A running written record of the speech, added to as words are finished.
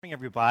Morning,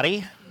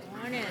 everybody.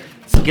 Morning.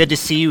 It's good to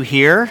see you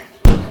here.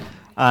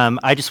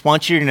 I just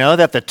want you to know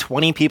that the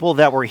 20 people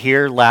that were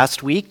here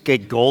last week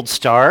get gold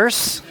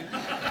stars.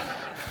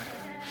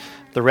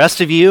 The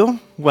rest of you,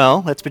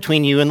 well, that's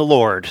between you and the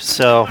Lord.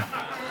 So,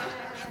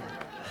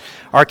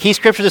 our key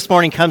scripture this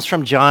morning comes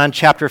from John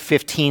chapter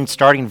 15,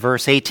 starting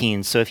verse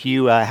 18. So, if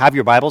you have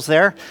your Bibles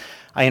there,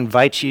 I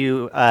invite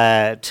you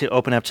to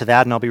open up to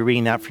that, and I'll be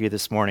reading that for you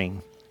this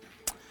morning.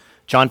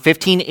 John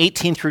 15,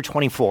 18 through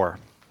 24.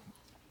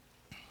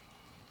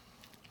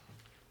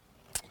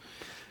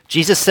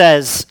 Jesus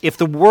says, "If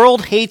the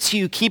world hates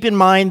you, keep in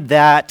mind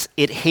that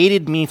it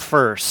hated me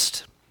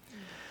first.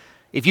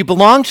 If you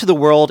belong to the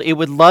world, it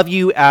would love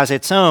you as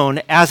its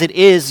own. As it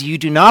is, you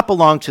do not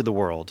belong to the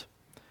world.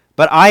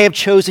 But I have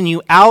chosen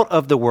you out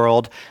of the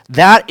world.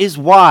 That is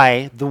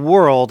why the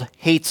world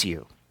hates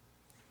you.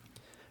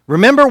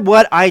 Remember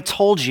what I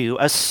told you,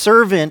 a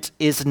servant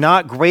is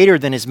not greater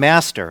than his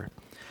master.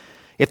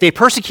 If they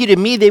persecuted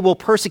me, they will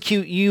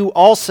persecute you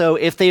also.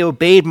 If they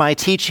obeyed my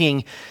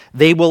teaching,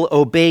 they will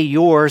obey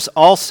yours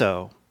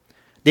also.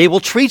 They will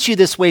treat you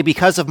this way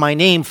because of my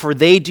name, for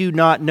they do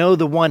not know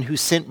the one who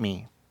sent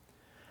me.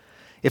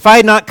 If I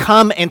had not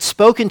come and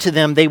spoken to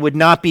them, they would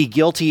not be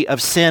guilty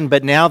of sin,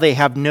 but now they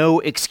have no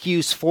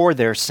excuse for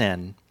their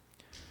sin.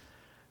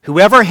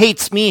 Whoever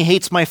hates me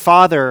hates my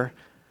Father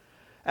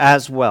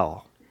as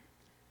well.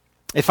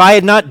 If I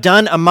had not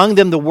done among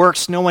them the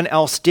works no one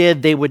else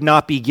did, they would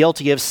not be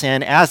guilty of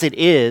sin. As it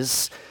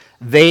is,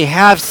 they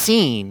have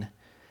seen,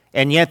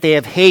 and yet they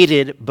have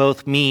hated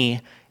both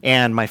me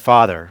and my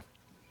Father."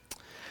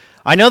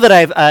 I know that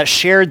I've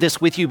shared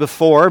this with you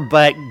before,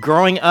 but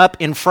growing up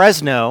in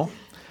Fresno,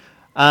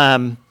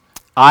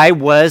 I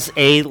was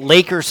a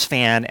Lakers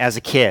fan as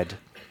a kid.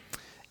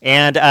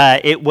 And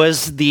it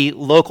was the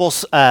local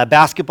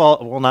basketball,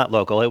 well, not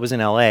local, it was in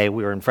LA,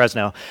 we were in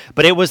Fresno,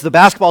 but it was the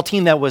basketball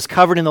team that was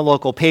covered in the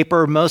local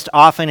paper most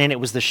often, and it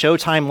was the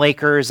Showtime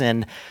Lakers,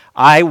 and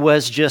I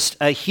was just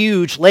a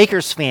huge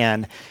Lakers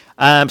fan.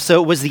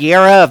 So it was the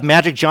era of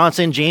Magic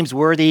Johnson, James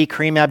Worthy,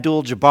 Kareem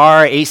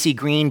Abdul-Jabbar, A.C.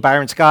 Green,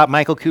 Byron Scott,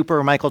 Michael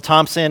Cooper, Michael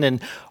Thompson,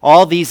 and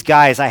all these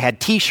guys. I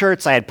had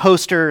t-shirts, I had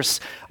posters.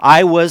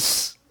 I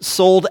was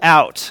sold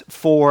out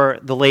for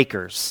the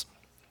Lakers.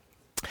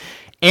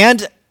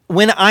 And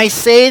when I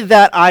say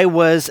that I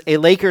was a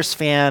Lakers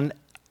fan,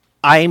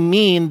 I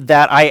mean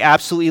that I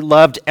absolutely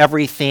loved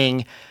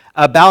everything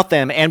about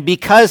them. And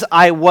because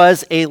I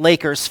was a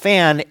Lakers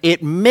fan,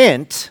 it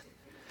meant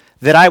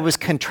that I was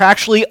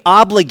contractually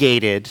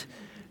obligated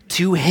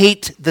to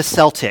hate the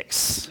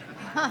Celtics.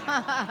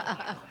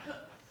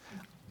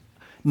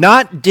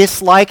 Not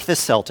dislike the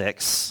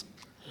Celtics,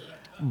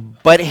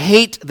 but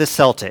hate the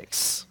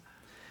Celtics.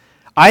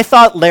 I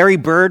thought Larry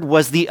Bird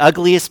was the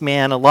ugliest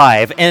man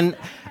alive, and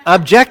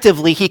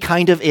objectively, he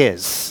kind of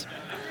is.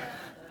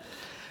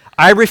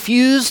 I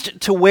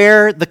refused to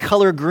wear the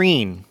color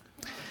green.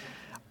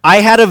 I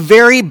had a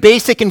very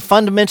basic and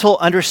fundamental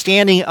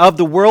understanding of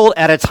the world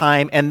at a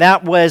time, and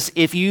that was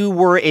if you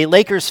were a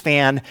Lakers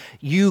fan,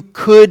 you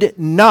could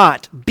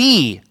not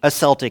be a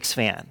Celtics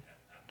fan.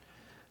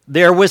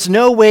 There was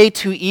no way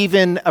to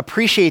even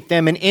appreciate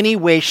them in any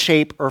way,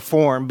 shape, or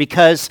form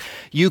because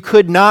you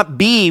could not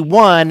be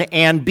one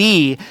and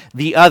be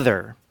the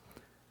other.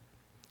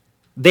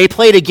 They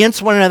played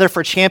against one another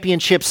for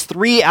championships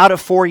 3 out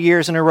of 4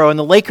 years in a row, and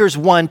the Lakers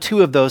won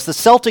 2 of those. The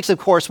Celtics, of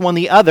course, won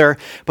the other,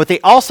 but they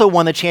also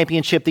won the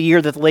championship the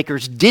year that the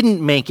Lakers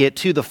didn't make it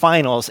to the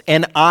finals,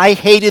 and I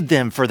hated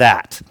them for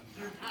that.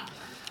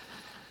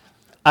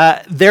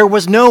 There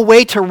was no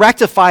way to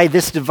rectify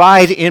this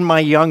divide in my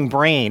young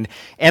brain,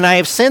 and I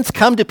have since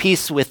come to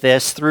peace with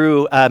this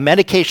through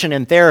medication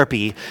and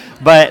therapy,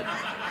 but,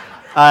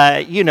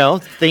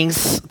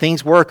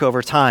 things work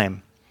over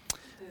time.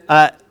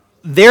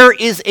 There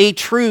is a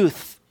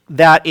truth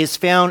that is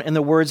found in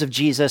the words of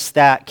Jesus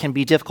that can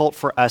be difficult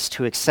for us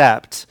to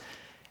accept.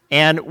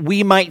 And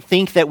we might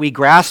think that we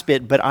grasp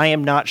it, but I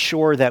am not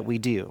sure that we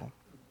do.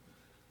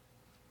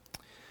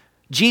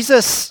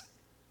 Jesus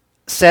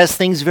says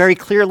things very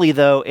clearly,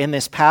 though, in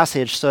this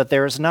passage, so that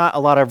there is not a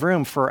lot of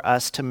room for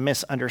us to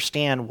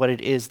misunderstand what it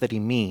is that he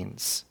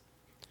means.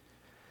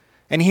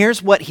 And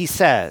here's what he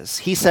says.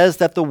 He says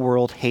that the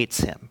world hates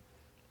him.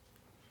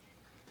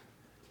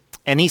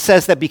 And he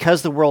says that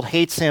because the world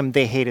hates him,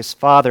 they hate his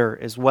Father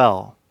as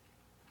well.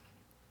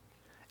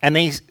 And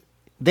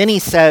then he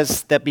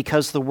says that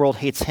because the world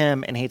hates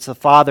him and hates the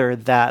Father,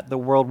 that the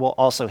world will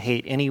also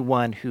hate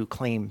anyone who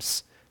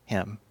claims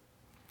him.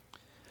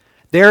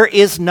 There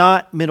is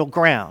not middle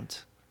ground.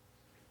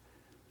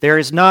 There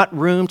is not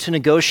room to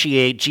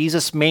negotiate.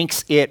 Jesus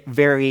makes it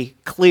very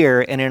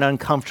clear in an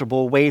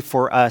uncomfortable way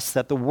for us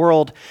that the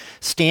world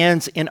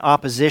stands in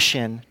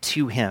opposition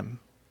to him.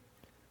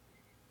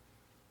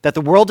 That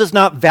the world does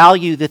not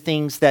value the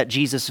things that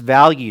Jesus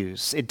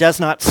values. It does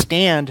not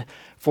stand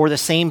for the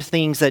same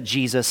things that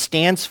Jesus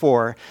stands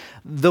for.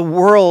 The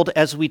world,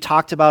 as we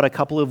talked about a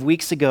couple of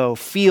weeks ago,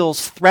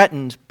 feels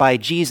threatened by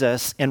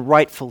Jesus, and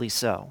rightfully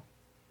so.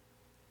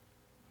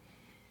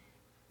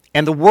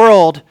 And the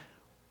world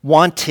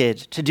wanted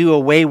to do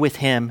away with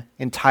him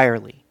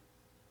entirely.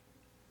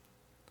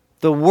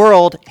 The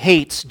world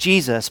hates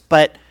Jesus,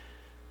 but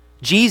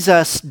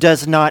Jesus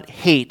does not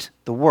hate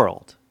the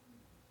world.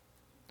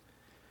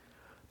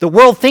 The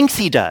world thinks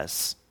he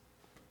does,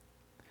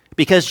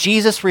 because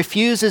Jesus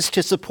refuses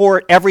to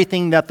support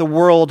everything that the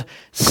world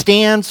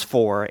stands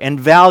for and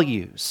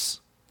values.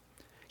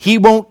 He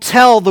won't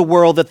tell the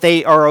world that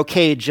they are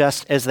okay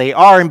just as they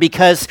are, and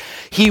because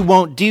he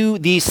won't do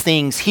these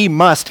things, he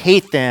must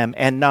hate them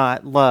and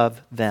not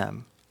love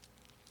them.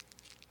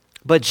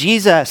 But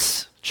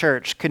Jesus,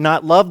 church, could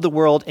not love the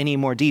world any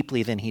more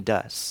deeply than he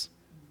does.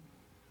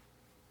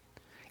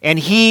 And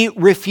he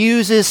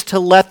refuses to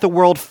let the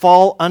world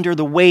fall under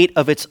the weight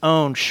of its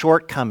own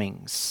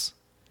shortcomings.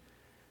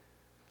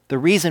 The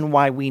reason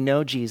why we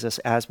know Jesus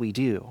as we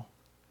do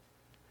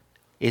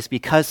is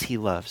because he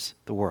loves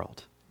the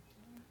world,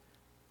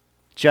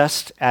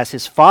 just as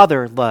his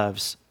Father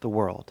loves the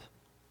world.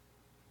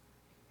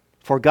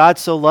 For God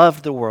so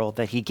loved the world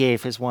that he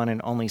gave his one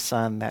and only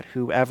Son, that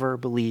whoever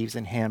believes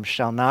in him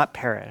shall not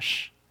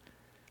perish,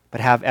 but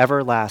have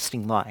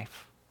everlasting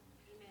life.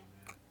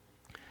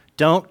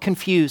 Don't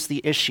confuse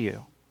the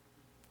issue.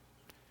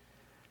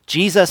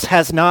 Jesus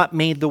has not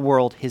made the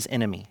world his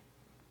enemy.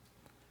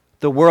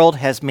 The world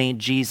has made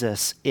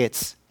Jesus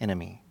its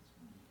enemy.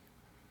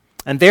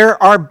 And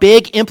there are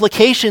big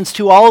implications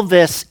to all of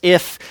this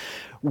if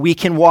we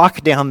can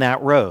walk down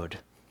that road.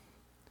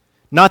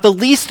 Not the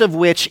least of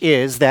which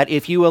is that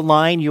if you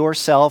align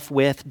yourself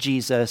with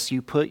Jesus,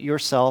 you put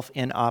yourself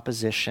in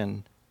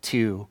opposition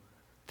to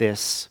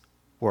this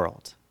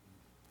world.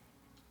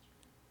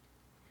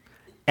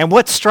 And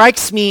what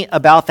strikes me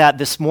about that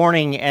this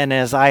morning, and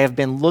as I have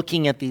been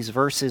looking at these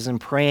verses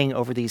and praying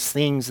over these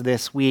things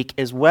this week,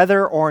 is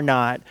whether or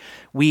not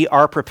we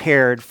are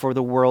prepared for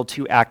the world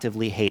to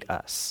actively hate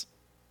us.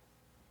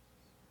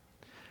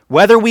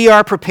 Whether we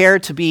are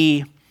prepared to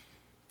be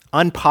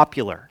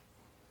unpopular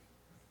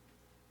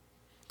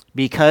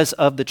because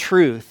of the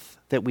truth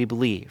that we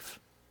believe.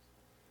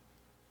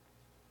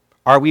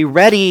 Are we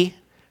ready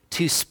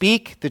to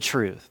speak the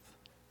truth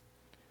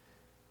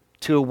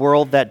to a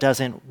world that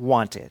doesn't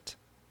want it?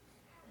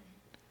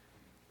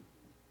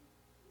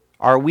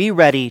 Are we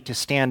ready to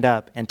stand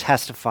up and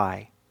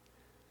testify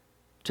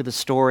to the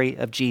story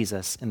of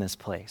Jesus in this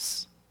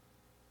place?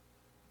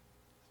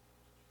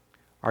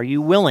 Are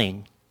you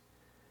willing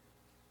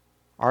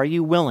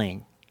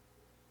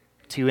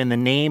to, in the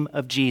name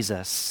of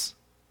Jesus,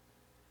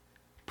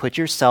 put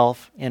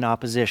yourself in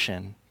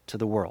opposition to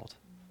the world?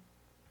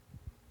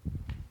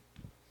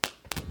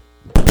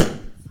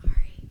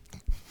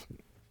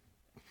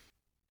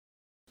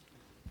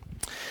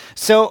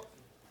 So,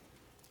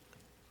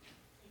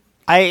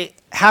 I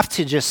have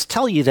to just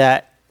tell you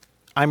that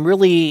I'm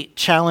really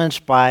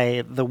challenged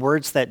by the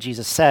words that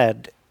Jesus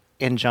said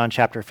in John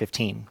chapter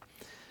 15.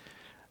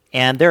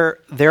 And there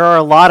are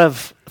a lot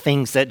of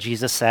things that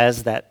Jesus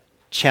says that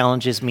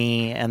challenges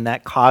me and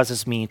that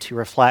causes me to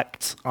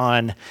reflect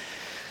on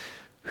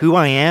who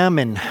I am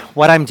and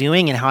what I'm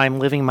doing and how I'm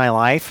living my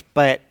life.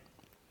 But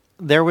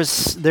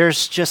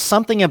there's just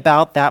something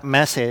about that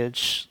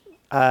message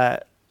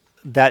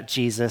that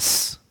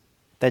Jesus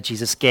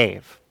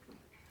gave.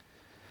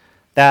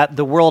 That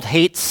the world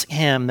hates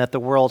him, that the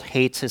world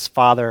hates his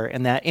Father,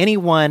 and that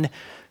anyone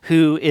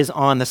who is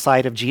on the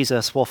side of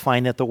Jesus will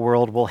find that the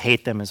world will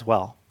hate them as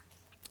well.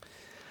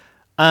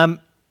 And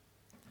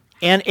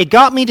it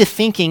got me to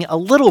thinking a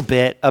little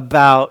bit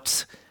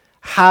about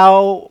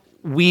how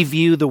we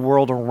view the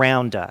world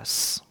around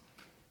us.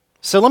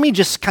 So let me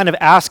just kind of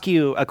ask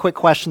you a quick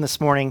question this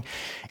morning.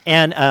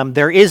 And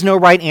there is no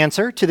right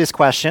answer to this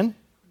question,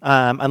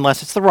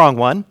 unless it's the wrong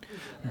one.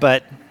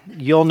 But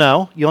you'll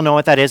know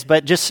what that is.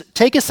 But just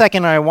take a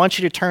second, and I want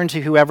you to turn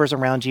to whoever's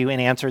around you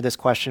and answer this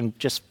question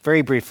just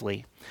very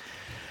briefly.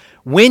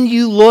 When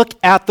you look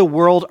at the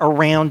world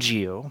around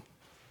you,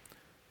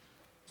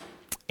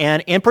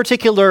 and in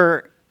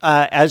particular,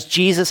 as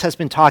Jesus has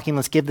been talking,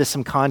 let's give this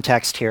some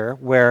context here,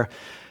 where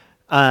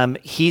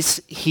he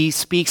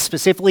speaks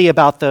specifically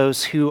about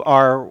those who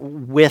are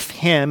with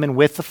him and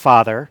with the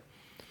Father.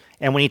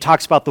 And when he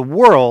talks about the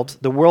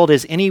world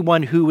is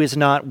anyone who is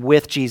not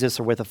with Jesus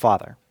or with the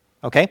Father.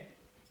 Okay?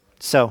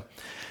 So,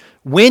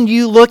 when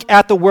you look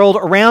at the world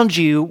around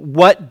you,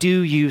 what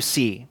do you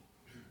see?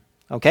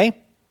 Okay?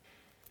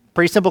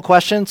 Pretty simple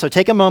question. So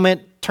take a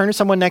moment, turn to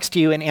someone next to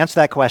you, and answer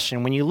that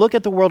question. When you look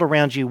at the world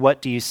around you,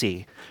 what do you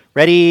see?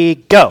 Ready,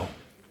 go.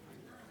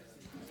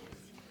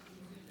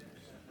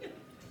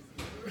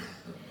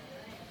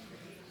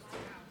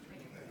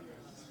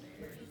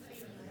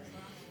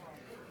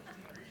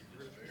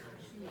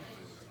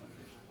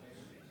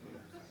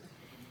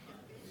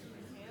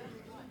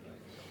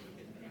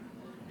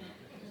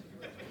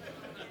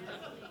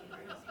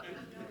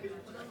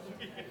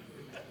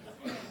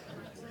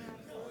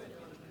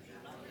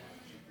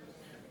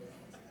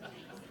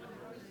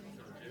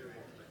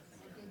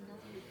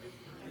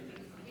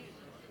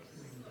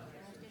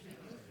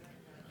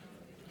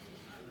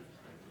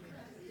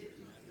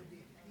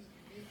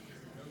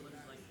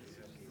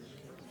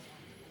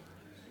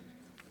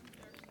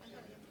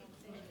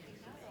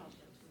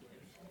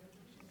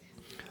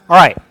 All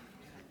right.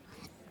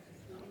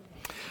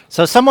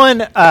 So someone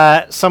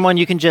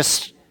you can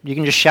just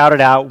shout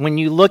it out. When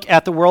you look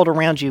at the world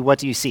around you, what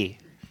do you see?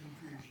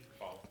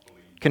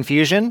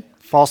 Confusion,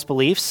 false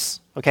beliefs.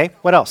 Okay.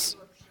 What else?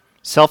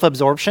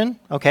 Self-absorption.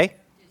 Okay.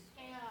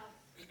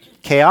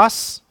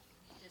 Chaos.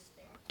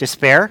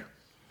 Despair.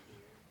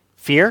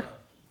 Fear.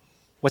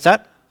 What's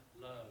that?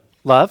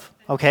 Love.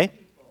 Okay.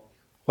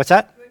 What's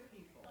that?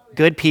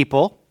 Good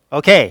people.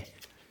 Okay.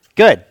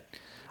 Good.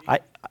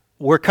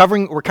 We're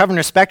covering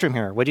a spectrum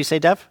here. What did you say,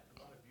 Dev?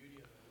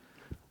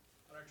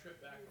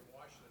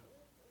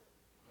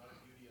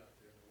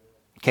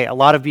 Okay, a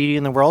lot of beauty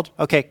in the world.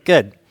 Okay,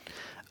 good.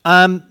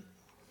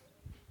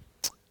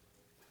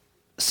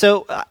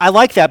 So I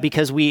like that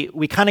because we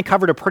kind of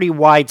covered a pretty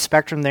wide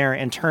spectrum there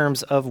in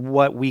terms of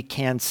what we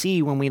can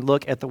see when we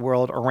look at the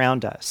world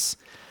around us.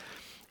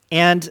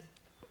 And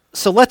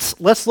so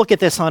let's look at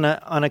this on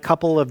a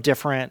couple of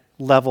different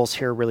levels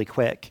here really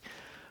quick.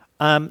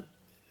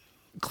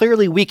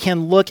 Clearly, we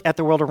can look at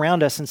the world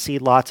around us and see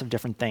lots of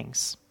different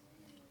things.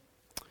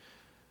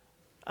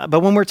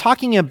 But when we're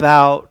talking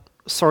about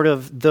sort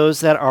of those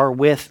that are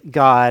with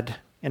God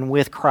and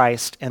with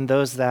Christ and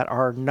those that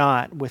are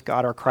not with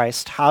God or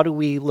Christ, how do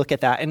we look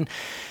at that? And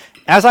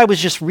as I was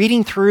just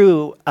reading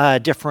through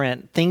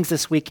different things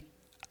this week,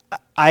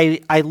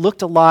 I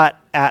looked a lot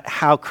at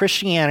how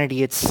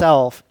Christianity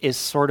itself is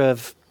sort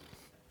of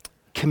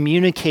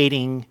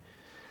communicating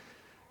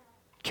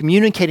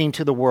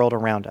to the world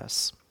around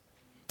us.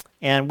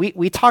 And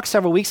we talked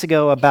several weeks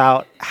ago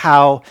about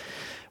how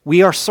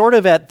we are sort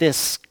of at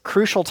this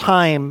crucial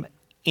time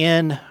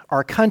in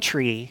our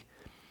country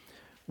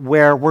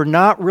where we're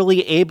not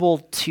really able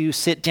to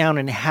sit down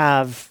and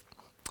have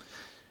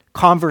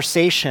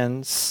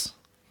conversations,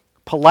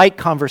 polite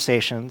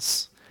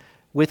conversations,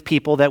 with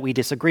people that we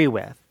disagree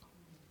with.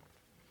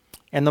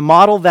 And the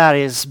model that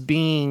is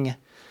being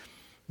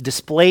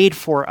displayed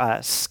for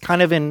us,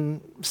 kind of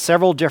in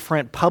several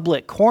different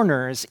public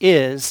corners,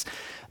 is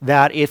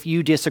that if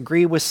you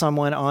disagree with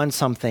someone on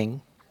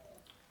something,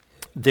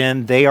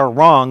 then they are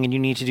wrong and you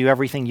need to do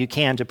everything you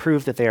can to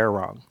prove that they are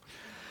wrong.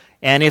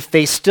 And if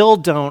they still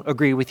don't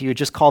agree with you,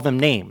 just call them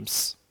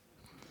names.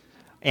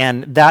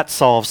 And that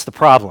solves the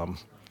problem.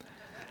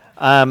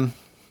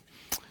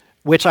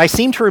 Which I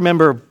seem to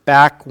remember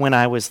back when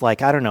I was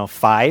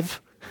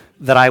 5,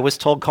 that I was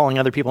told calling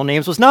other people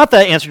names was not the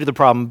answer to the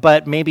problem,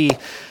 but maybe,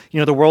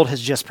 the world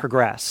has just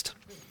progressed.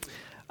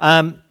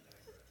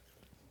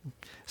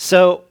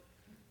 So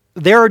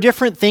there are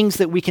different things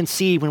that we can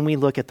see when we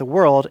look at the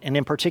world, and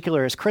in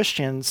particular as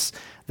Christians,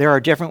 there are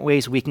different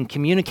ways we can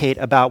communicate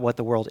about what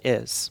the world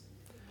is.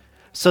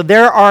 So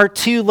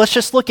let's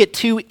just look at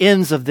two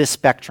ends of this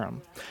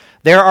spectrum.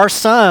 There are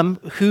some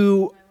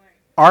who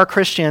are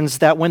Christians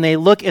that when they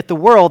look at the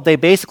world, they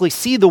basically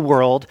see the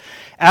world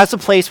as a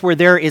place where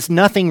there is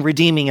nothing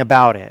redeeming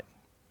about it,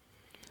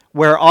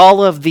 where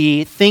all of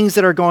the things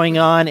that are going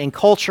on in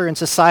culture and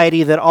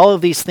society, that all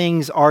of these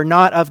things are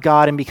not of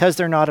God, and because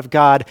they're not of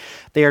God,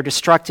 they are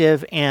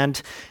destructive,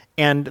 and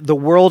the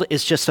world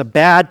is just a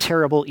bad,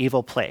 terrible,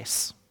 evil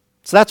place.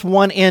 So that's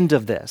one end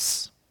of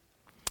this.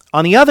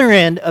 On the other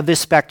end of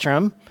this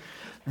spectrum,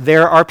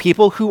 there are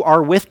people who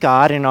are with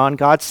God and on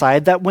God's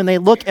side that when they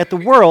look at the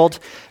world,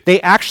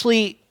 they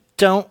actually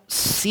don't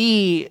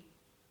see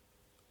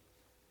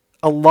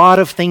a lot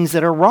of things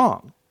that are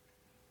wrong.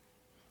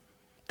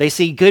 They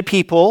see good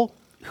people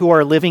who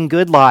are living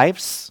good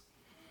lives,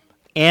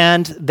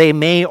 and they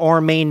may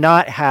or may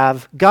not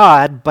have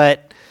God,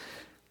 but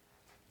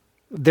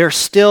they're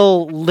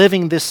still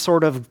living this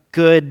sort of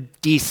good,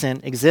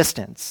 decent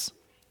existence.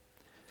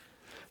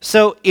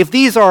 So if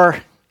these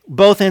are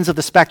both ends of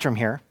the spectrum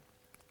here,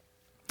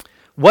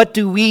 what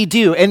do we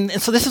do? And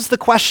so this is the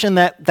question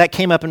that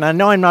came up, and I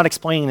know I'm not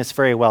explaining this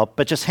very well,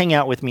 but just hang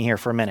out with me here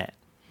for a minute.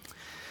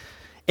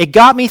 It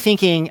got me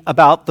thinking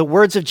about the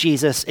words of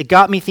Jesus. It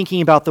got me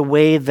thinking about the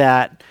way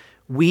that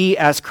we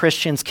as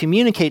Christians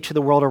communicate to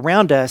the world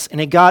around us, and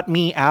it got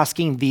me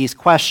asking these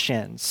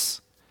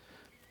questions.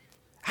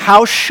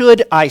 How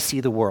should I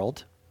see the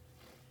world?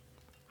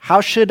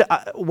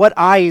 What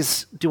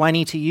eyes do I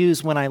need to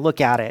use when I look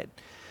at it?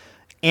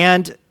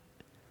 And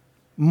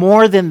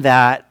more than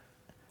that,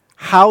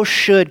 how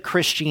should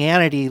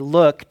Christianity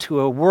look to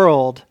a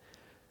world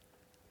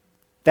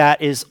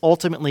that is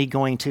ultimately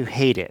going to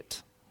hate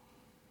it?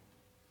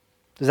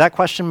 Does that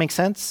question make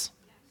sense?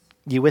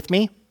 You with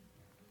me?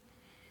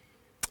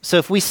 So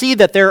if we see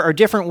that there are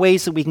different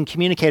ways that we can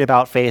communicate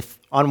about faith,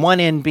 on one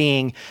end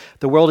being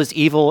the world is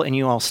evil and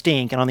you all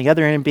stink, and on the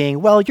other end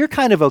being, well, you're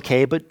kind of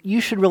okay, but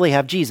you should really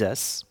have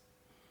Jesus.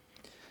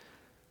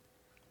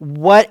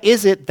 What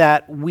is it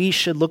that we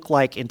should look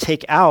like and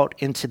take out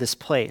into this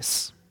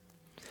place?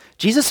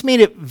 Jesus made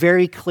it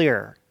very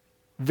clear,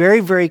 very,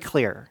 very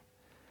clear,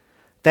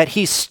 that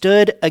he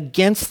stood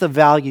against the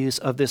values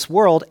of this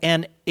world,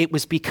 and it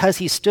was because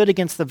he stood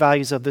against the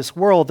values of this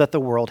world that the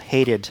world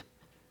hated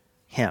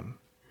him.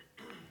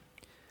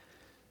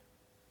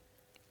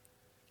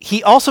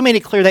 He also made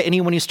it clear that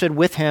anyone who stood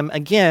with him,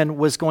 again,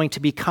 was going to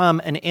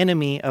become an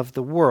enemy of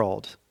the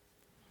world.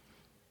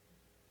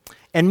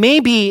 And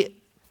maybe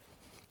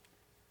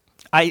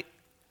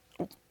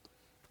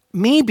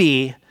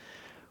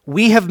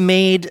we have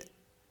made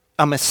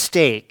a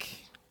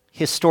mistake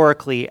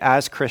historically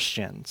as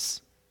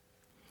Christians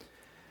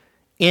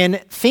in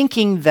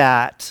thinking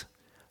that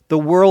the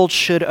world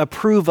should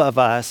approve of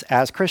us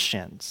as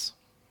Christians.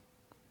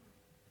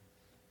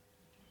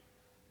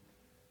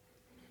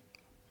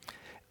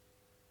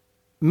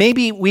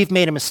 Maybe we've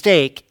made a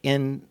mistake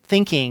in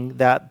thinking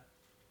that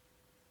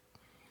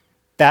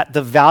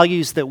the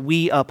values that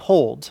we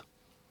uphold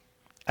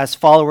as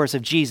followers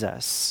of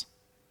Jesus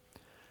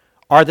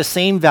are the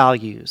same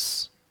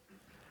values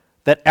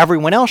that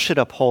everyone else should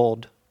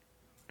uphold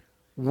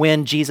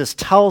when Jesus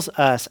tells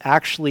us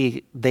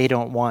actually they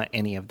don't want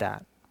any of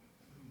that.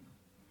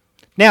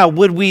 Now,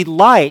 would we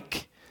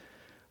like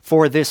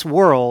for this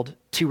world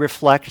to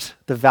reflect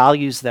the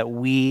values that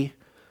we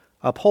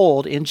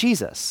uphold in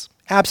Jesus?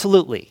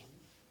 Absolutely.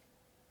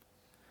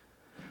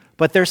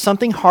 But there's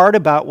something hard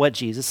about what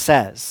Jesus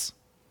says,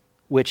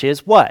 which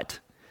is what?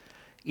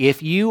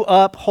 If you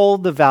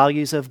uphold the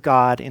values of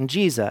God in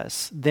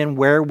Jesus, then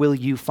where will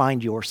you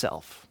find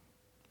yourself?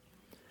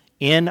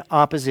 In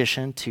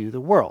opposition to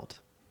the world.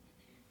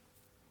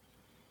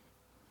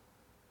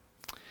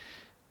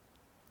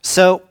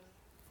 So,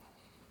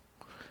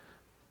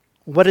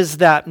 what does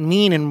that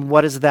mean and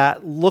what does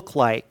that look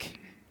like?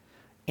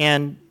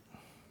 And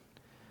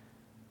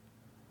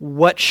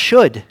what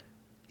should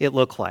it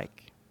look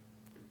like?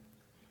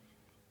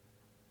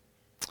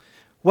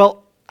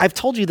 Well, I've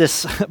told you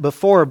this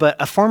before, but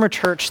a former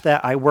church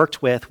that I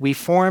worked with, we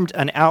formed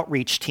an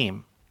outreach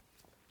team.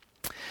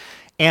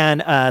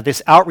 And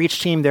this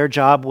outreach team, their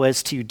job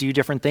was to do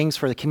different things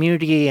for the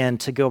community and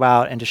to go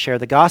out and to share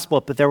the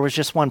gospel, but there was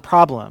just one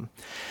problem.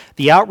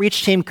 The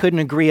outreach team couldn't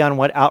agree on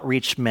what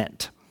outreach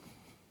meant.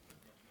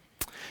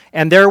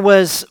 And there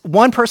was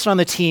one person on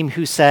the team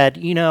who said,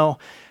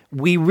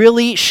 we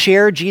really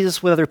share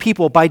Jesus with other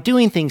people by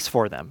doing things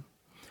for them.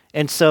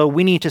 And so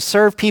we need to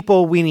serve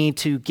people, we need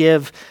to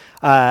give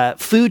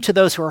food to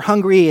those who are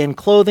hungry and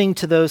clothing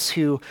to those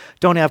who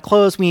don't have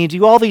clothes. We need to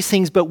do all these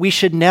things, but we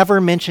should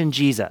never mention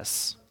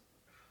Jesus.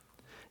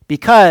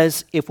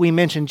 Because if we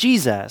mention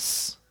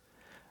Jesus,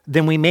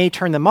 then we may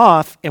turn them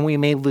off and we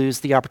may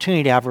lose the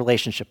opportunity to have a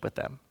relationship with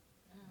them.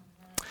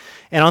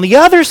 And on the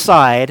other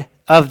side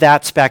of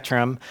that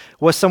spectrum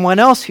was someone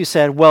else who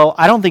said, well,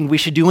 I don't think we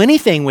should do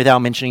anything without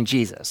mentioning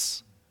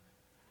Jesus.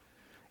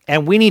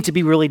 And we need to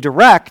be really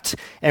direct,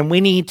 and we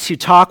need to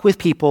talk with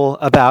people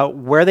about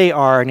where they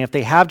are and if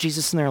they have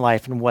Jesus in their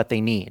life and what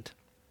they need.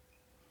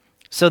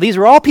 So these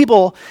are all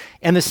people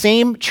in the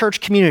same church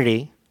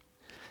community,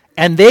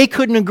 and they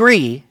couldn't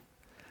agree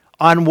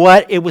on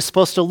what it was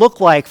supposed to look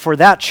like for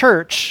that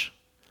church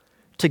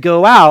to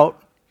go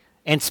out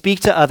and speak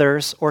to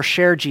others or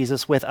share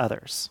Jesus with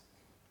others.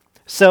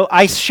 So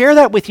I share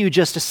that with you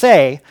just to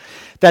say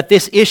that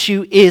this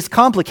issue is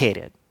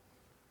complicated.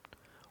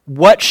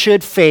 What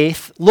should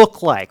faith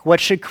look like? What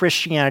should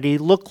Christianity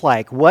look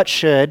like? What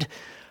should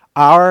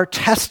our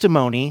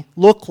testimony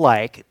look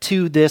like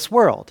to this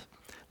world?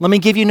 Let me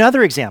give you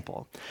another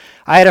example.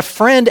 I had a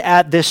friend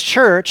at this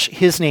church,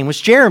 his name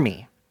was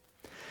Jeremy.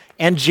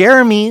 And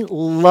Jeremy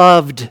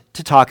loved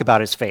to talk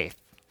about his faith.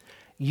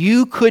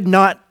 You could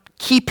not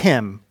keep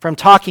him from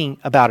talking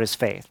about his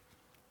faith.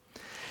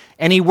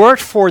 And he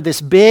worked for this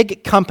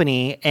big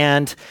company,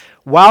 and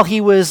while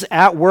he was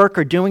at work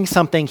or doing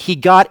something, he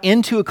got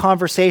into a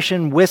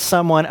conversation with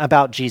someone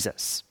about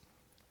Jesus.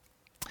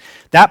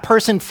 That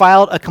person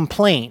filed a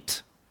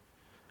complaint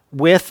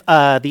with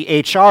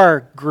the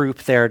HR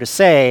group there to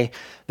say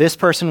this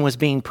person was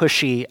being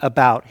pushy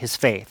about his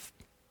faith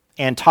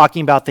and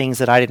talking about things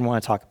that I didn't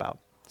want to talk about.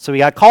 So he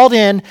got called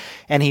in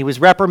and he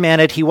was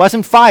reprimanded. He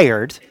wasn't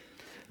fired,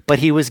 but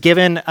he was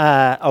given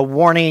a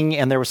warning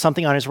and there was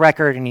something on his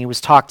record and he was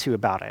talked to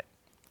about it.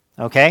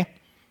 Okay?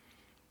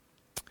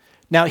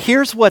 Now,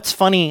 here's what's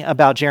funny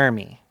about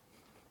Jeremy.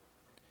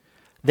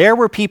 There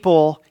were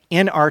people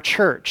in our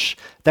church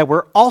that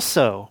were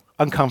also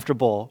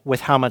uncomfortable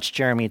with how much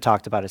Jeremy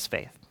talked about his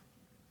faith.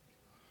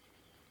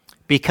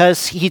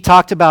 Because he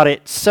talked about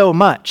it so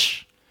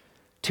much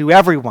to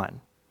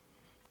everyone,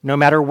 no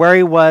matter where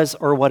he was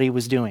or what he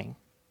was doing,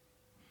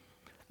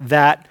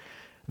 that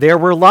there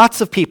were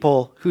lots of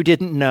people who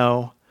didn't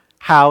know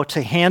how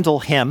to handle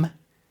him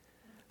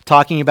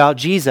talking about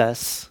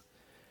Jesus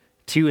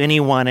to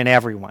anyone and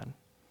everyone.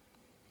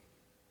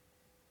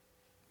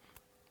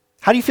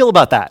 How do you feel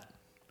about that?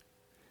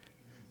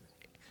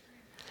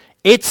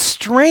 It's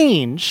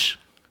strange,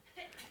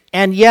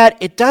 and yet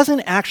it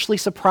doesn't actually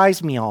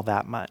surprise me all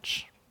that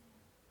much.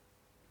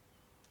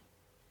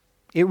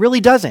 It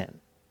really doesn't.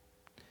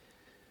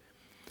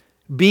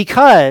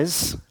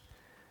 Because,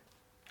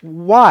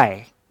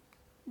 why?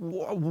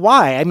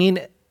 Why? I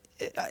mean,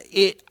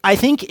 I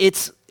think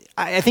it's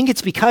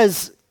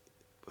because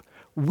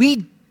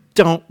we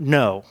don't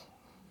know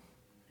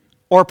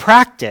or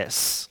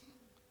practice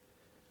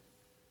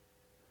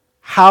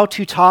how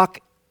to talk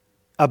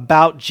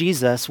about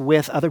Jesus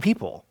with other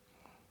people.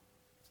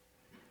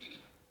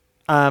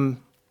 And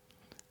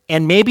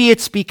And maybe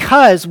it's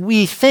because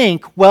we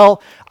think,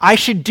 well, I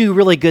should do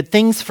really good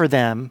things for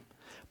them,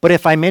 but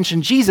if I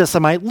mention Jesus, I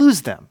might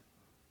lose them.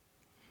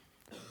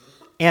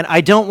 And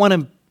I don't want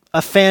to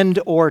offend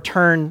or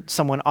turn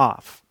someone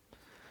off.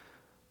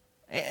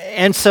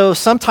 And so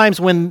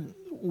sometimes when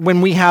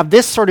we have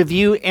this sort of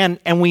view and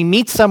we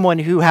meet someone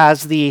who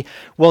has the,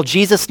 well,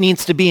 Jesus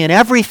needs to be in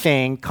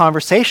everything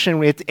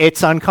conversation,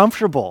 it's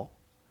uncomfortable.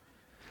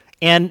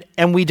 And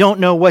we don't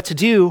know what to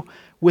do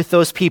with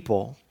those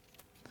people.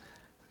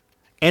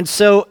 And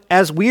so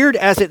as weird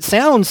as it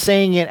sounds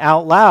saying it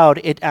out loud,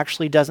 it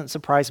actually doesn't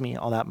surprise me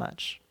all that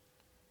much.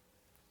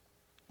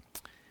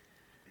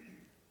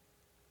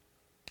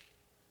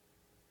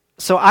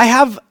 So I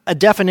have a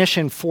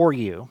definition for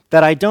you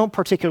that I don't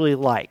particularly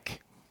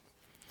like.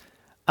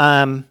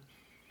 And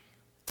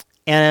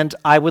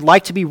I would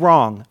like to be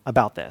wrong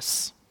about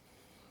this.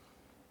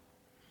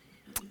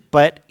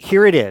 But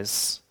here it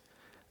is.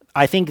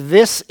 I think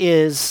this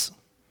is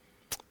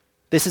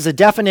a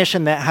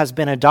definition that has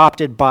been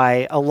adopted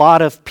by a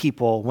lot of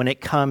people when it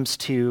comes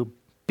to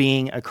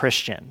being a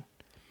Christian.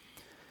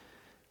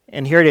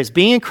 And here it is.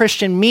 Being a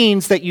Christian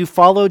means that you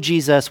follow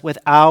Jesus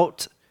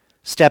without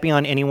stepping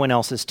on anyone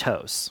else's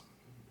toes.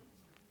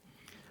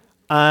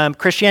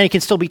 Christianity can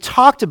still be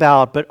talked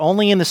about, but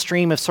only in the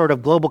stream of sort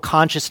of global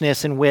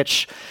consciousness in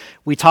which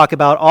we talk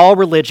about all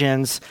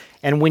religions.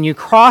 And when you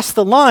cross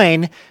the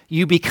line,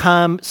 you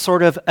become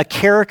sort of a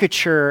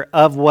caricature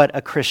of what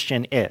a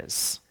Christian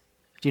is.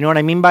 Do you know what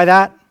I mean by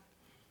that?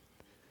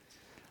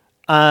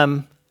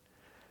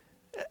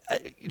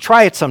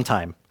 Try it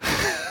sometime.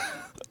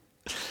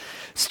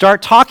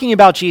 Start talking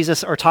about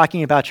Jesus or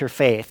talking about your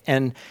faith.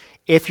 And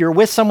if you're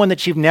with someone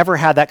that you've never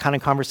had that kind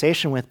of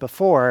conversation with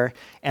before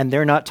and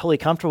they're not totally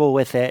comfortable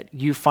with it,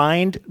 you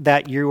find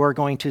that you are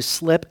going to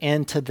slip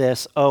into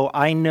this, oh,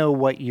 I know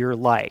what you're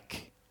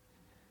like,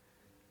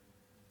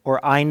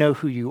 or I know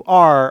who you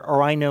are,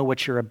 or I know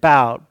what you're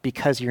about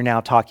because you're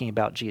now talking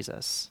about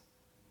Jesus.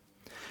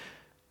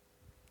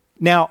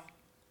 Now,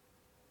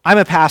 I'm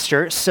a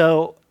pastor,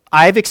 so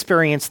I've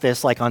experienced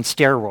this like on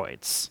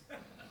steroids.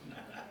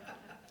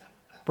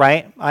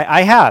 Right?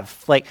 I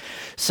have.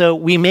 So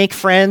we make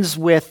friends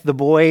with the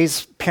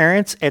boys'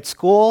 parents at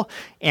school,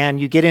 and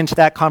you get into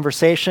that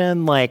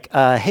conversation like,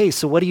 hey,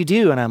 so what do you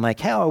do? And I'm like,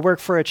 hey, I work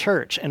for a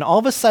church. And all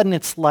of a sudden,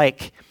 it's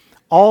like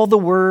all the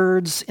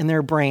words in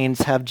their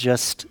brains have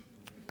just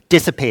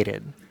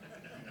dissipated.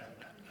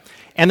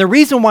 And the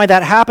reason why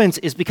that happens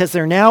is because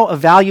they're now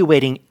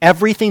evaluating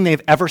everything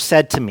they've ever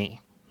said to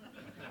me.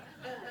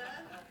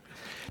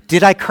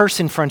 Did I curse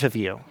in front of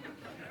you?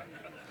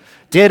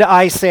 Did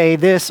I say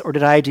this or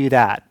did I do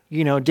that?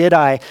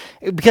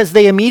 Because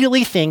they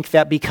immediately think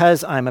that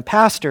because I'm a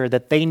pastor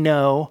that they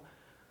know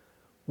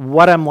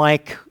what I'm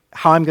like,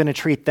 how I'm going to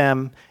treat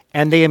them,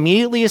 and they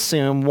immediately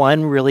assume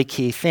one really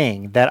key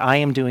thing, that I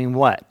am doing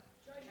what?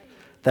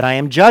 That I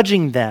am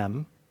judging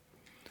them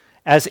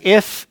as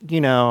if,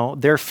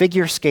 they're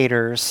figure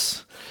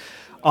skaters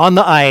on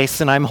the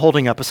ice and I'm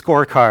holding up a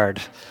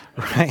scorecard,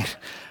 right?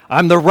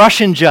 I'm the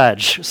Russian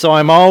judge, so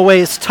I'm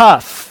always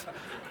tough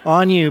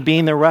on you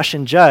being the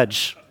Russian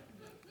judge.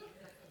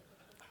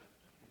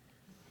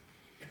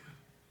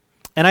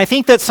 And I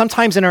think that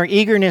sometimes in our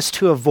eagerness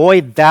to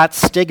avoid that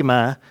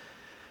stigma,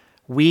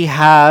 we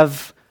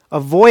have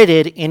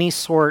avoided any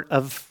sort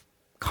of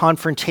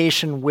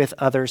confrontation with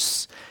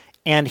others.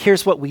 And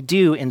here's what we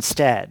do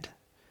instead.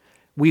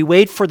 We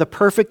wait for the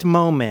perfect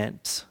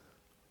moment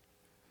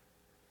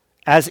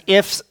as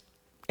if,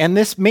 and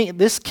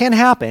this can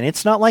happen,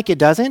 it's not like it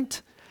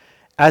doesn't,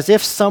 as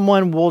if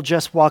someone will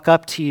just walk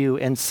up to you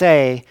and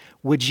say,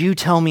 would you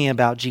tell me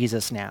about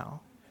Jesus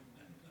now?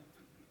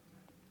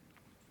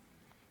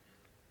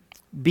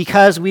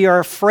 Because we are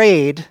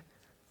afraid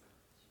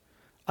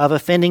of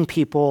offending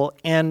people,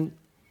 and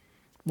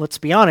let's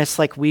be honest,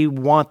 we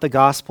want the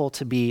gospel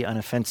to be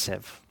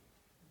unoffensive.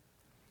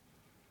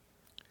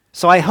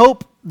 So I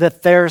hope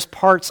that there's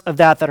parts of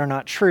that are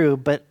not true,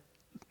 but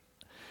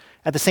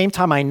at the same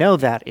time, I know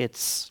that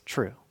it's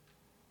true.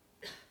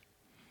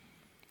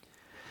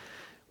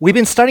 We've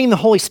been studying the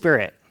Holy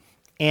Spirit,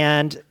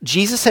 and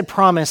Jesus had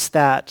promised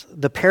that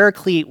the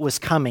Paraclete was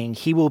coming.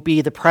 He will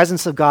be the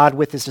presence of God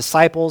with his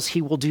disciples.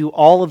 He will do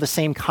all of the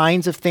same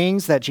kinds of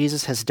things that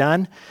Jesus has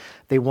done.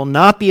 They will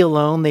not be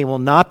alone. They will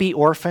not be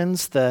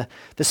orphans. The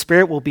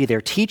Spirit will be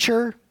their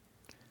teacher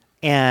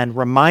and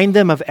remind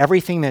them of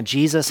everything that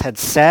Jesus had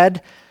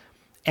said.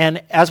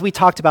 And as we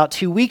talked about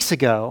 2 weeks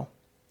ago,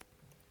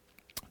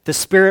 the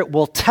Spirit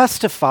will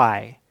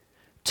testify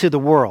to the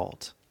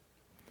world.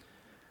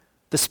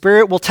 The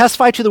Spirit will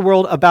testify to the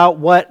world about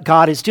what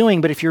God is doing,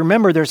 but if you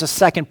remember, there's a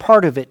second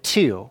part of it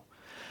too.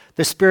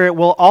 The Spirit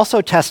will also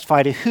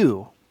testify to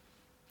who?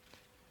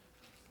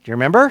 Do you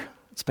remember?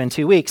 It's been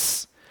 2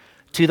 weeks.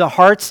 To the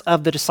hearts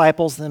of the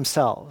disciples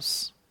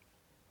themselves.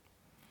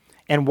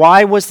 And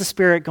why was the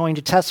Spirit going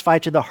to testify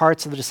to the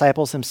hearts of the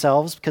disciples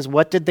themselves? Because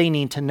what did they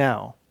need to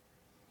know?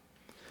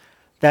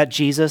 That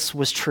Jesus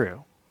was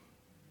true.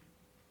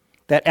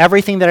 That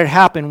everything that had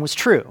happened was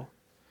true.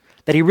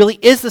 that he really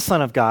is the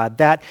Son of God,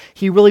 that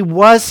he really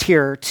was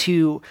here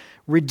to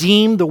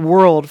redeem the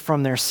world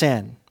from their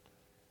sin.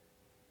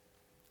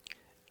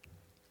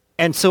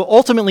 And so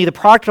ultimately, the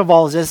product of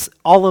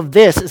all of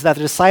this is that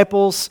the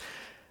disciples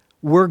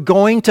were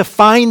going to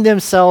find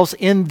themselves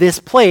in this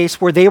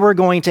place where they were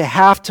going to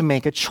have to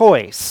make a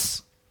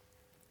choice.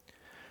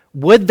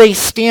 Would they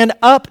stand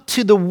up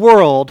to the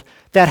world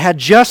that had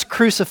just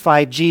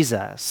crucified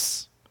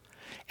Jesus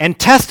and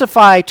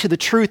testify to the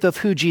truth of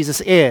who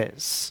Jesus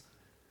is?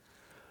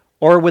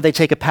 Or would they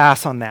take a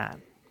pass on that?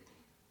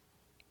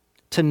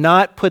 To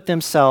not put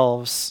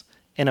themselves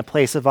in a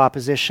place of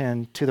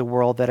opposition to the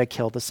world that had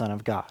killed the Son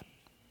of God.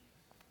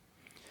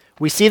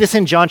 We see this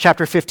in John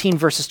chapter 15,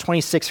 verses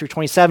 26 through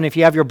 27. If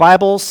you have your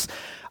Bibles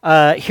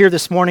here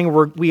this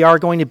morning, we are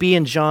going to be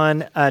in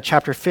John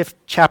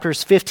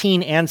chapters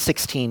 15 and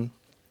 16.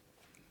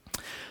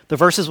 The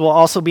verses will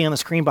also be on the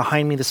screen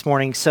behind me this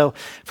morning. So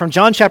from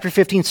John chapter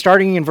 15,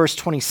 starting in verse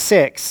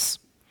 26,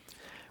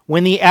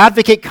 when the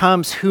advocate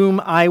comes, whom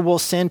I will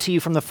send to you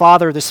from the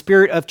Father, the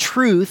Spirit of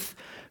truth,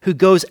 who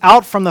goes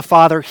out from the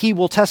Father, he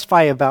will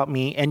testify about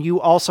me, and you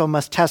also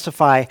must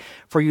testify,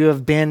 for you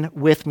have been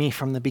with me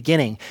from the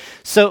beginning.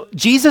 So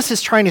Jesus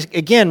is trying to,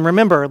 again,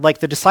 remember, like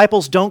the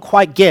disciples don't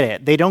quite get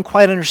it. They don't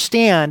quite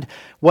understand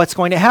what's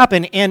going to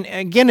happen. And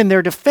again, in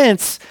their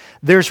defense,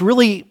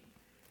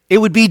 it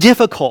would be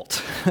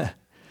difficult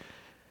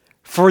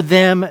for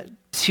them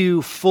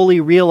to fully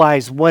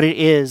realize what it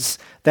is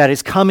that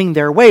is coming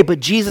their way.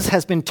 But Jesus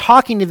has been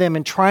talking to them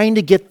and trying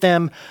to get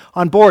them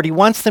on board. He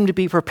wants them to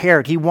be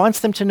prepared. He wants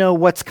them to know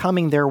what's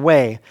coming their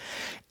way.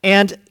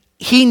 And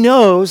he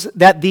knows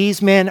that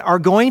these men are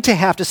going to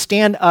have to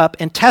stand up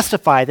and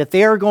testify, that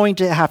they are going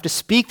to have to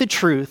speak the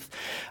truth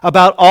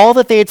about all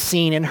that they had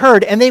seen and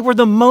heard. And they were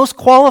the most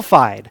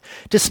qualified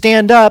to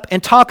stand up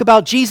and talk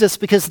about Jesus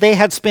because they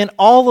had spent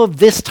all of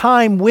this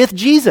time with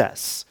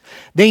Jesus.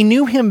 They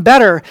knew him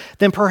better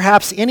than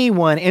perhaps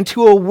anyone, and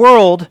to a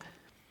world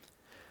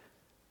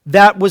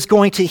that was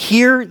going to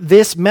hear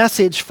this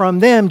message from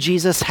them,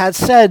 Jesus had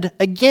said,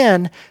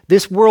 again,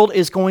 this world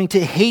is going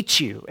to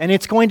hate you, and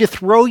it's going to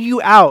throw you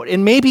out,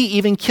 and maybe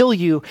even kill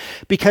you,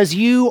 because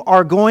you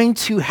are going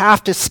to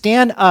have to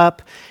stand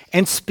up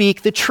and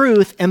speak the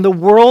truth, and the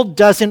world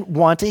doesn't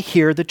want to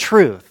hear the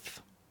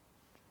truth.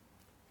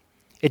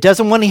 It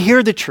doesn't want to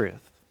hear the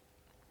truth.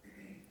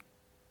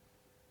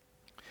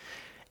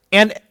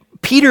 And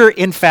Peter,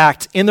 in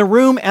fact, in the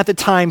room at the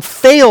time,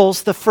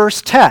 fails the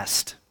first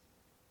test.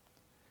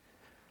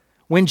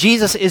 When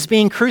Jesus is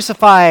being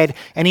crucified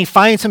and he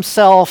finds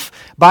himself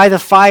by the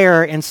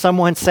fire and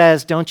someone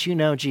says, "Don't you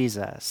know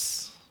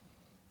Jesus?"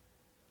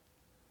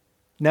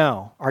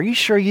 No. Are you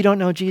sure you don't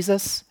know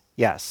Jesus?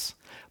 Yes.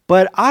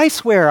 But I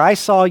swear I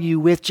saw you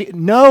with Jesus.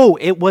 No,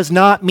 it was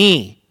not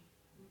me.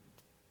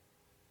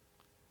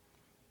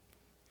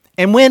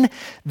 And when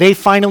they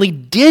finally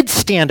did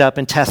stand up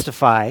and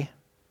testify,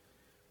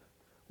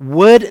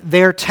 would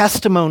their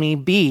testimony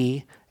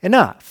be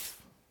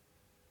enough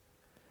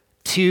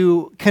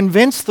to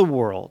convince the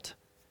world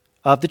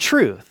of the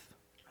truth?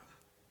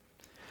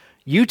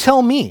 You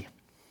tell me.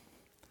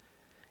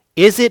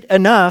 Is it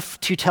enough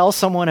to tell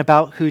someone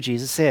about who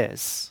Jesus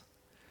is?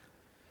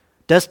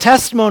 Does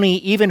testimony,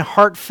 even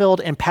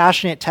heart-filled and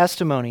passionate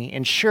testimony,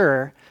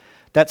 ensure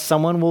that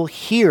someone will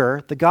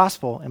hear the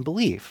gospel and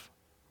believe?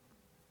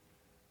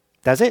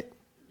 Does it?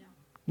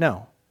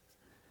 No.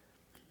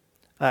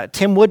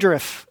 Tim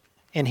Woodruff,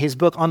 in his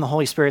book on the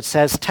Holy Spirit,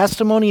 says,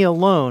 testimony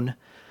alone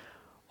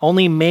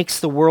only makes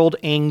the world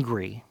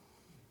angry,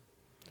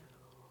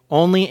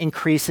 only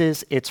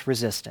increases its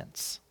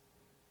resistance.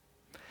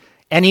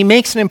 And he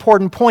makes an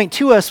important point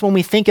to us when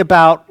we think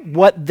about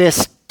what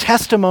this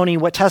testimony,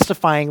 what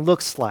testifying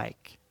looks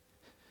like.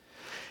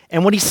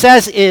 And what he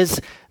says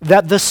is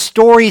that the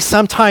story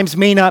sometimes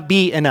may not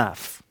be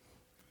enough.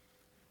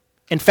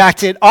 In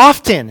fact, it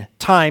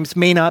oftentimes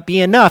may not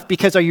be enough,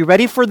 because are you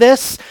ready for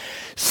this?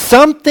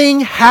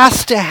 Something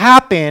has to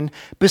happen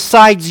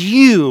besides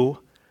you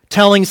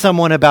telling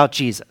someone about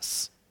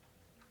Jesus.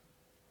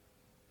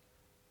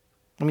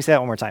 Let me say that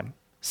one more time.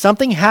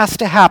 Something has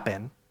to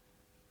happen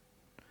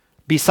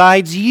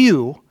besides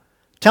you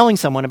telling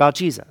someone about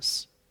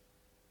Jesus.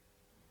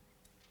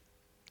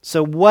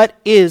 So what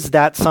is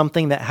that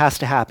something that has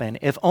to happen?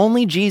 If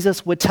only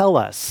Jesus would tell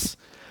us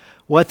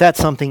what that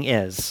something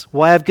is.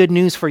 Well, I have good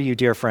news for you,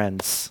 dear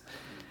friends.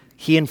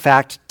 He, in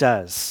fact,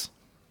 does.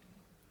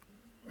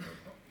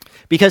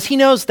 Because he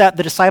knows that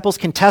the disciples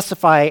can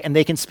testify and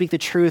they can speak the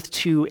truth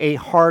to a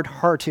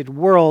hard-hearted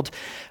world,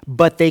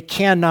 but they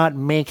cannot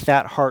make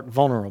that heart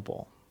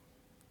vulnerable.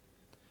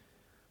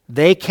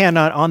 They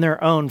cannot on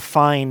their own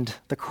find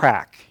the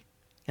crack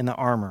in the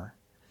armor.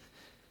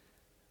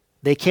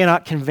 They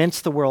cannot convince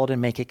the world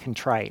and make it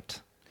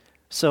contrite.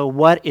 So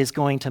what is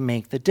going to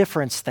make the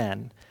difference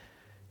then?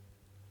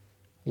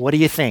 What do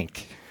you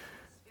think?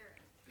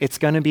 It's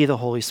going to be the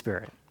Holy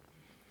Spirit.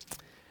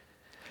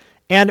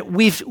 And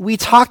we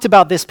talked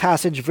about this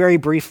passage very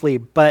briefly,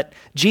 but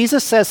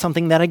Jesus says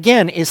something that,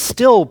 again, is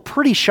still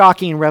pretty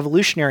shocking and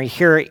revolutionary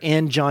here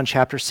in John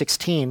chapter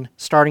 16,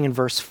 starting in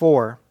verse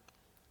 4.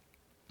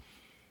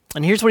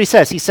 And here's what he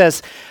says. He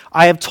says,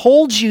 I have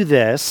told you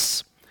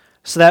this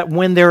so that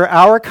when their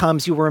hour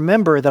comes, you will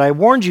remember that I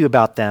warned you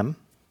about them.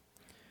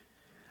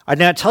 I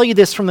did not tell you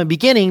this from the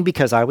beginning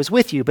because I was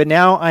with you, but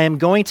now I am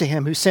going to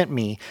him who sent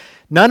me.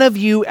 None of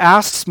you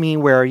asks me,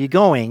 where are you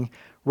going?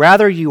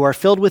 Rather, you are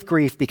filled with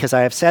grief because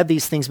I have said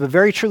these things. But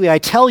very truly, I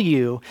tell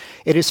you,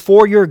 it is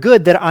for your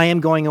good that I am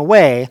going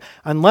away.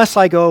 Unless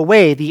I go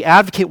away, the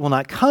advocate will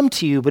not come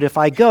to you, but if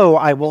I go,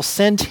 I will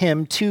send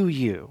him to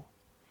you.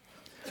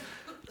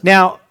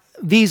 Now,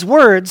 these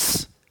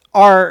words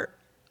are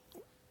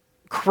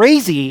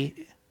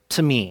crazy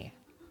to me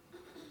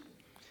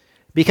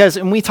because,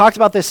 and we talked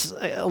about this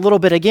a little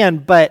bit again,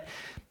 but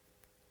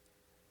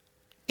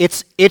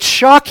it's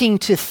shocking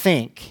to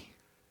think,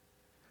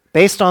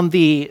 based on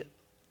the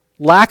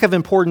lack of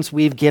importance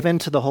we've given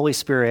to the Holy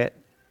Spirit,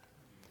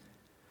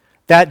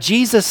 that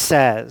Jesus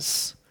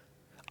says,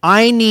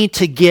 I need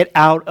to get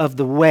out of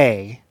the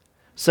way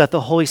so that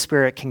the Holy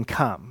Spirit can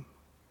come.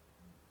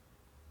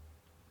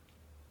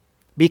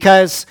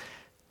 Because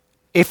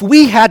if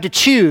we had to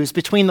choose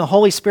between the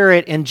Holy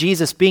Spirit and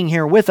Jesus being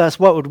here with us,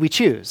 what would we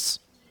choose?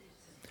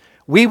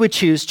 We would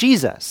choose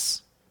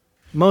Jesus,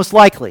 most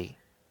likely.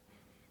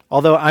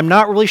 Although I'm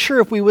not really sure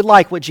if we would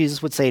like what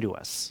Jesus would say to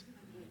us.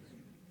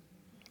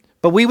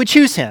 But we would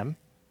choose him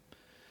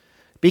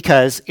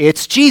because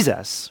it's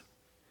Jesus.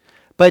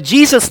 But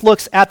Jesus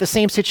looks at the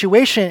same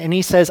situation and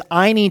he says,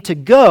 I need to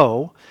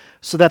go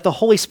so that the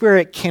Holy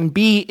Spirit can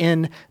be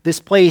in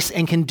this place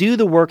and can do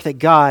the work that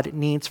God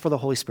needs for the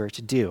Holy Spirit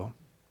to do.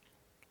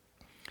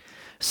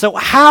 So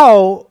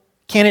how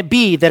can it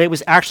be that it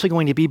was actually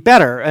going to be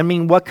better? I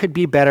mean, what could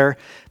be better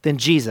than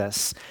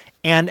Jesus?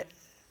 And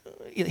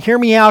hear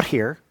me out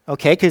here,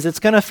 okay, because it's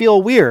going to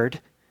feel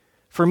weird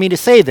for me to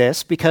say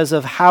this because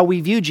of how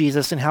we view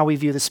Jesus and how we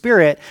view the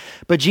Spirit,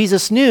 but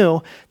Jesus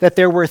knew that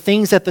there were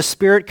things that the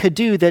Spirit could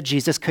do that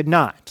Jesus could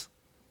not.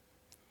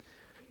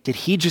 Did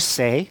he just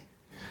say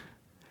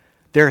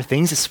there are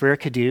things the Spirit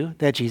could do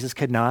that Jesus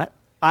could not?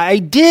 I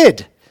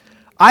did.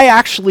 I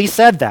actually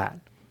said that.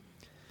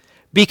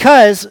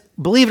 Because,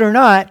 believe it or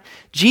not,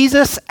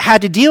 Jesus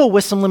had to deal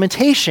with some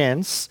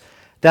limitations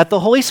that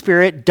the Holy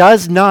Spirit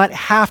does not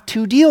have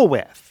to deal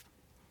with.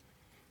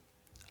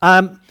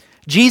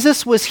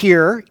 Jesus was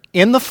here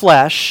in the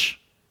flesh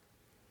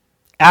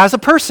as a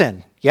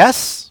person.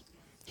 Yes,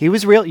 he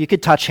was real. You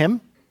could touch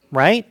him,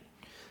 right?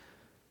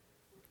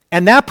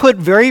 And that put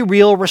very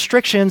real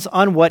restrictions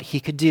on what he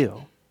could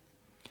do.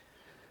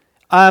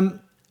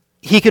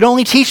 He could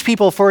only teach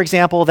people, for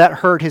example, that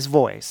heard his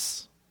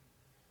voice.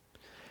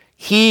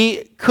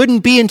 He couldn't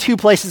be in two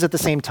places at the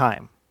same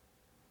time.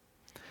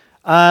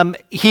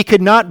 He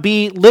could not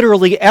be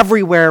literally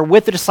everywhere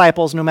with the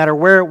disciples no matter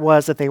where it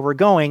was that they were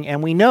going.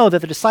 And we know that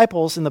the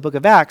disciples in the book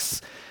of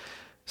Acts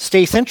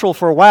stay central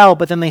for a while,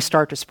 but then they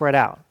start to spread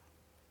out.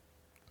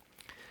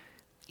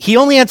 He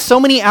only had so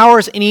many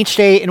hours in each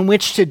day in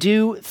which to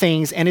do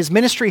things, and his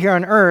ministry here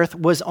on earth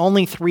was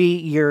only 3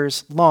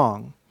 years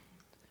long.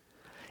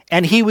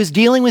 And he was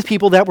dealing with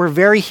people that were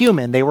very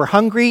human. They were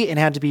hungry and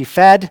had to be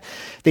fed.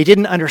 They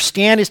didn't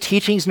understand his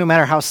teachings, no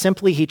matter how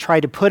simply he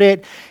tried to put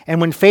it. And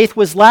when faith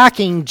was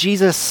lacking,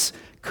 Jesus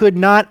could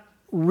not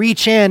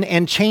reach in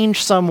and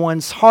change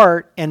someone's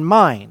heart and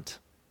mind.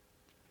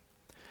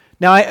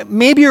 Now,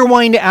 maybe you're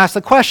wanting to ask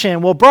the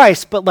question, well,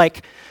 Bryce, but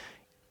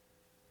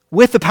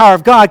with the power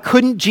of God,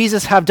 couldn't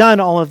Jesus have done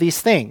all of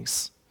these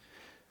things?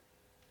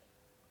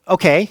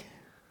 Okay.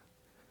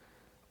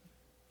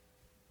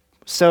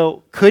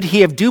 So could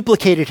he have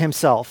duplicated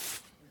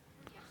himself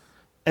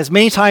as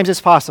many times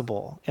as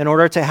possible in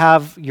order to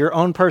have your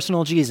own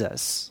personal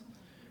Jesus?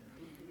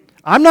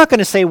 I'm not going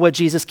to say what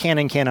Jesus can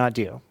and cannot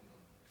do,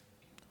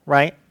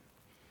 right?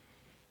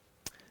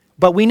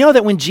 But we know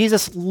that when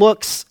Jesus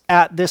looks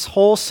at this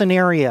whole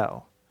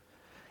scenario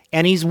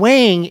and he's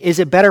weighing, is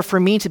it better for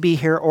me to be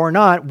here or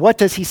not? What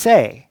does he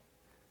say?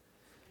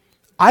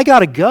 I got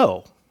to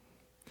go.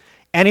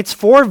 And it's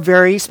for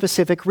very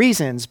specific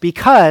reasons,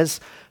 because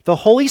the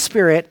Holy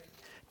Spirit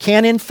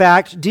can in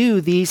fact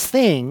do these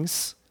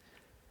things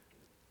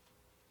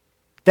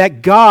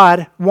that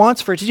God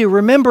wants for it to do.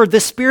 Remember, the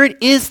Spirit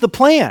is the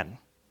plan.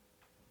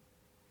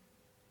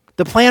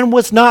 The plan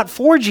was not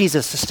for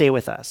Jesus to stay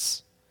with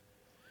us.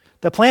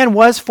 The plan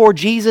was for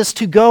Jesus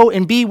to go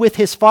and be with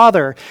his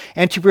Father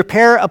and to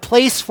prepare a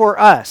place for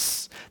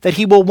us that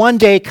he will one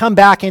day come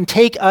back and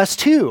take us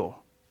to.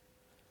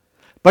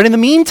 But in the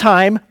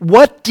meantime,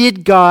 what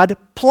did God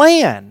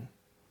plan?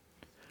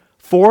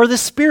 For the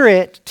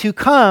Spirit to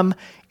come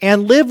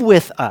and live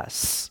with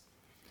us.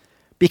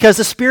 Because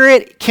the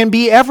Spirit can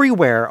be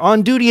everywhere,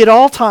 on duty at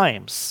all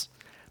times.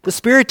 The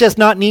Spirit does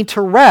not need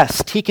to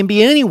rest. He can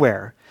be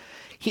anywhere.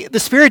 The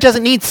Spirit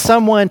doesn't need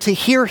someone to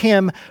hear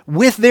him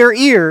with their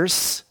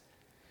ears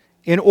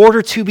in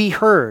order to be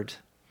heard.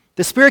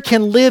 The Spirit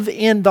can live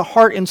in the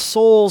heart and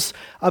souls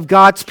of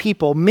God's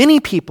people, many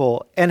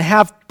people, and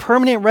have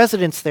permanent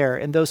residence there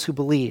in those who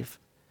believe.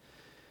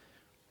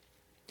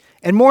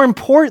 And more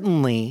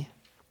importantly,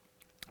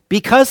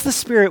 because the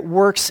Spirit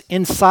works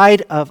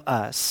inside of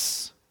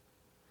us,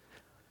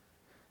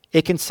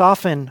 it can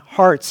soften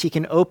hearts, he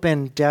can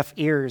open deaf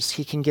ears,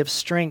 he can give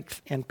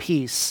strength and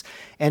peace.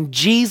 And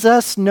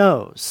Jesus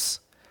knows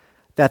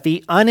that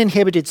the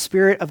uninhibited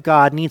Spirit of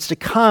God needs to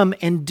come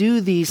and do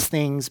these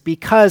things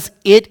because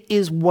it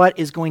is what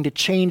is going to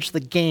change the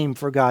game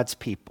for God's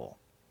people.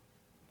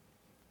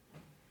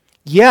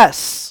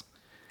 Yes,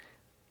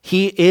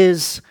 he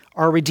is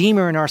our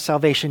Redeemer and our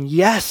salvation.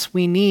 Yes,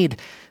 we need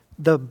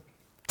the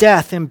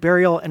death and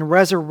burial and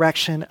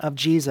resurrection of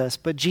Jesus,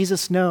 but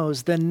Jesus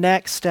knows the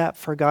next step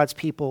for God's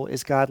people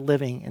is God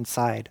living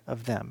inside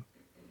of them.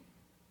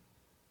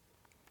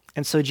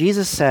 And so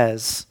Jesus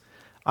says,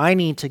 I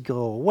need to go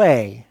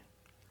away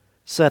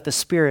so that the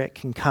Spirit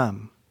can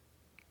come.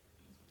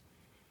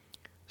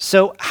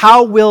 So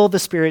how will the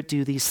Spirit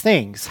do these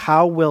things?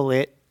 How will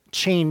it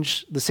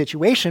change the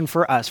situation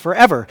for us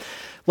forever?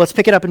 Let's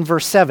pick it up in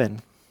verse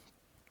 7.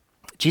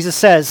 Jesus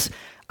says,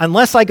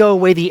 unless I go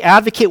away, the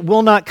advocate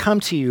will not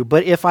come to you,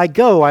 but if I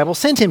go, I will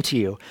send him to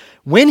you.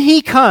 When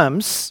he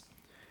comes,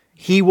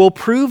 he will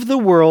prove the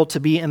world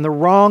to be in the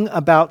wrong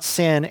about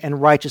sin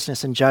and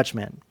righteousness and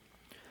judgment.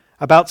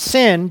 About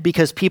sin,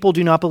 because people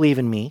do not believe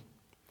in me.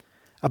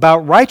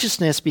 About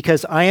righteousness,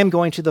 because I am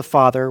going to the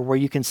Father, where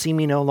you can see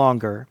me no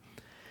longer.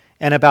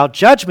 And about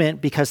judgment,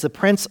 because the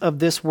prince of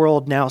this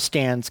world now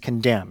stands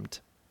condemned.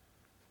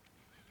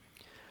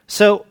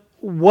 So,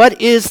 what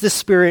is the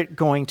Spirit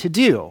going to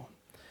do?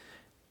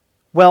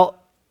 Well,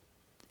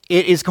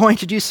 it is going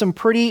to do some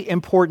pretty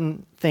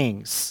important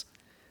things.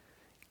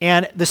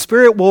 And the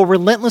Spirit will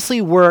relentlessly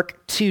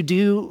work to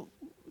do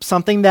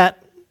something that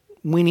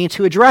we need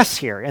to address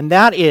here, and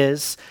that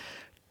is,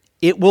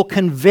 it will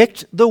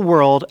convict the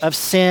world of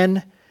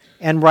sin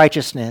and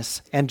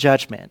righteousness and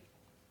judgment.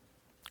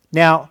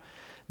 Now,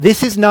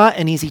 this is not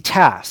an easy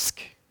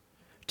task,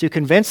 to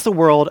convince the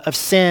world of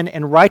sin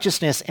and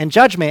righteousness and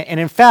judgment,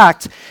 and in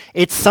fact,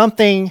 it's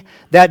something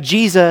that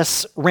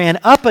Jesus ran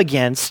up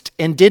against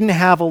and didn't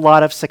have a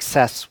lot of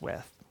success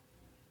with.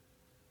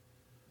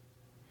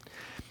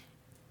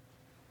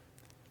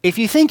 If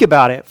you think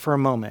about it for a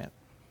moment,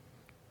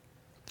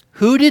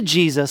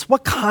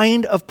 what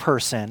kind of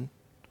person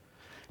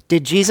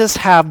did Jesus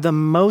have the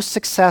most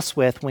success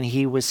with when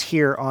he was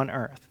here on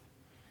earth?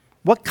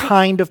 What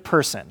kind of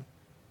person?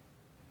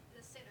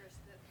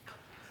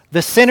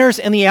 The sinners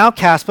and the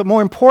outcasts, but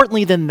more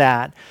importantly than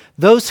that,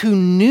 those who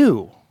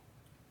knew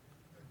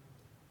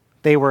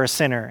they were a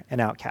sinner and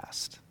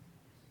outcast.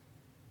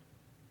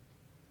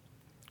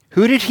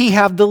 Who did he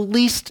have the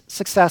least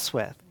success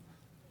with?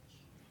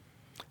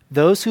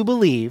 Those who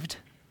believed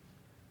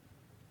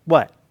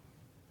what?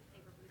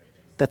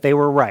 That they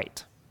were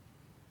right.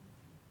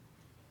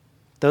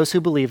 Those who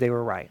believe they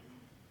were right.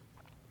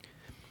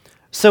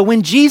 So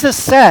when Jesus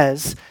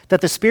says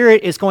that the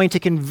Spirit is going to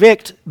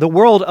convict the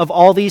world of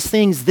all these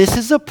things, this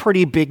is a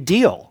pretty big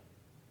deal.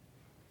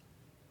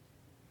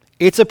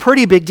 It's a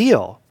pretty big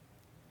deal.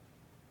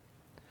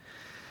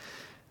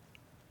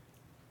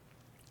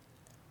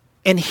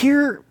 And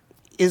here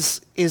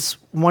is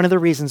one of the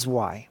reasons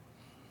why.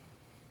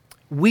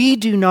 We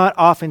do not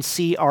often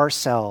see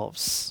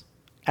ourselves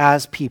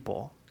as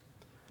people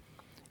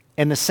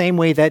in the same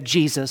way that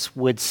Jesus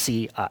would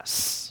see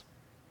us.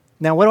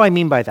 Now, what do I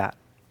mean by that?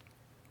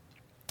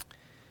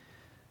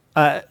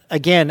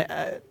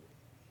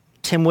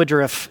 Tim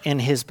Woodruff, in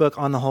his book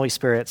on the Holy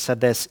Spirit,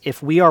 said this: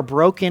 if we are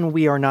broken,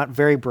 we are not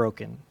very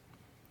broken.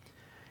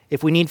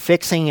 If we need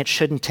fixing, it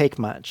shouldn't take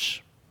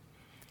much.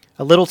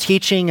 A little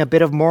teaching, a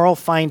bit of moral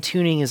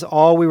fine-tuning is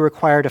all we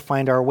require to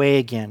find our way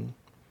again.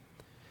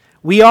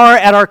 We are,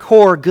 at our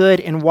core,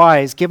 good and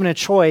wise. Given a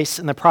choice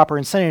and the proper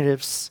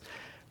incentives,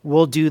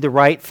 we'll do the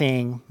right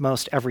thing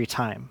most every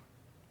time.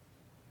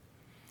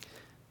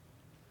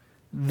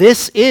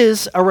 This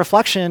is a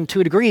reflection,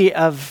 to a degree,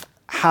 of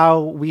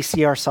how we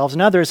see ourselves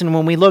and others. And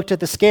when we looked at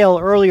the scale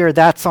earlier,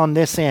 that's on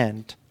this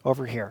end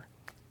over here,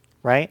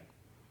 right?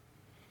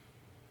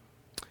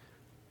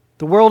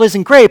 The world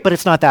isn't great, but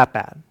it's not that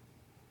bad.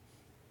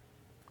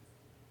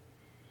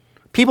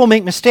 People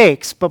make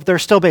mistakes, but they're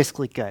still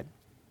basically good.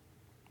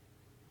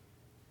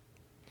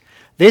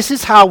 This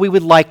is how we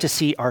would like to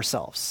see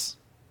ourselves.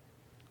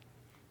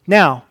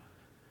 Now,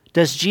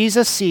 does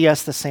Jesus see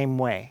us the same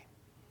way?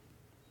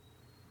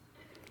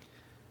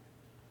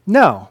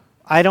 No,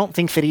 I don't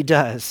think that he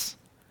does.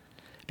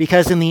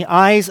 Because in the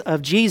eyes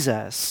of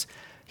Jesus,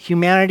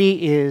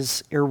 humanity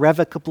is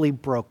irrevocably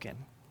broken.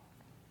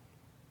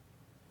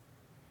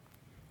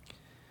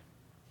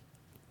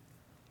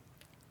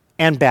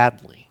 And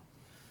badly.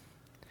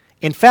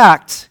 In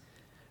fact,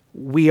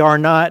 we are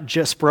not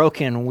just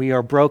broken, we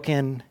are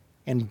broken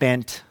and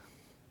bent.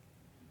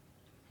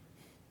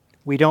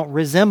 We don't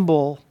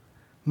resemble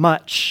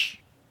much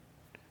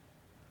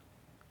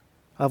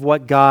of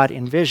what God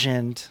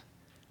envisioned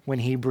when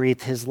he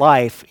breathed his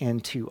life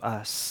into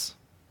us.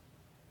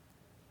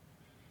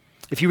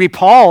 If you read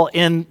Paul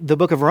in the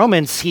book of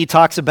Romans, he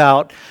talks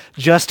about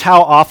just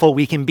how awful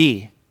we can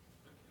be.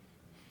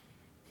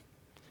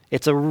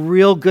 It's a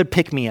real good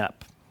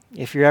pick-me-up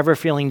if you're ever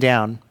feeling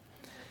down.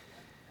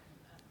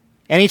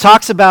 And he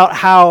talks about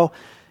how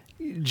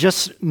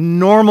just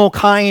normal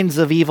kinds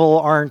of evil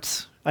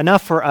aren't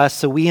enough for us,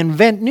 so we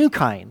invent new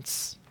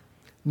kinds,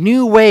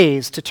 new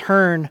ways to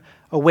turn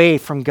away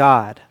from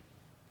God.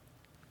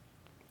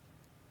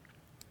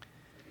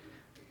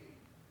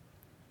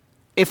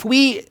 If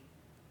we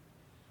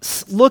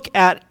look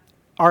at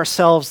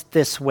ourselves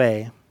this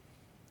way,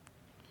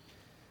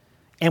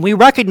 and we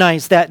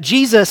recognize that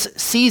Jesus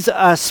sees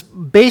us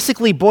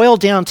basically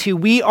boiled down to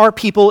we are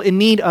people in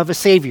need of a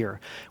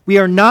Savior. We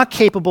are not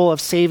capable of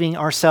saving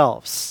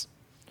ourselves.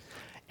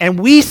 And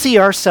we see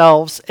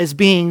ourselves as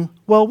being,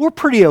 well, we're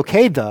pretty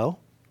okay though.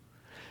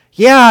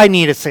 Yeah, I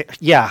need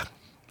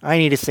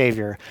a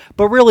Savior.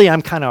 But really,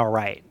 I'm kind of all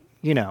right.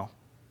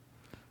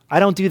 I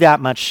don't do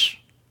that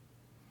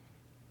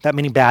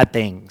many bad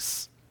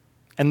things.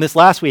 And this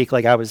last week,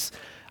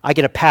 I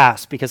get a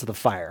pass because of the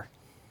fire.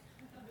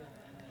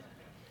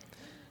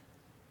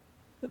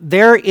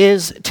 There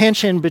is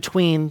tension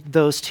between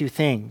those two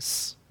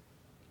things.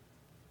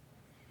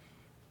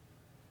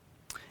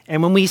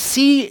 And when we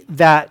see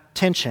that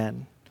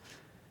tension,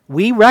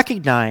 we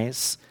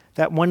recognize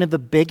that one of the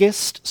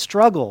biggest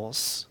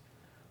struggles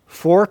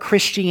for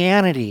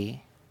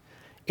Christianity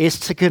is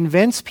to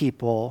convince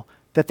people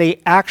that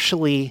they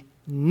actually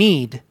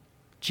need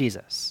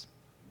Jesus.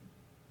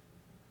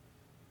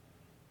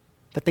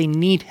 That they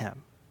need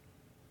him.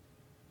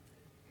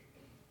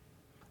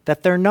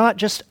 That they're not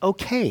just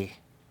okay.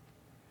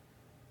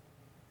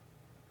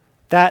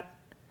 That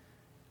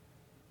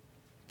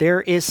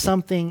there is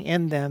something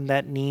in them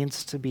that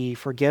needs to be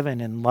forgiven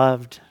and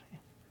loved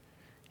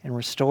and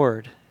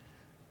restored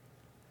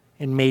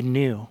and made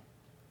new.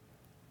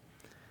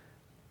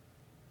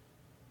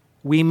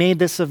 We made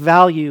this a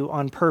value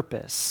on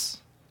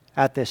purpose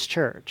at this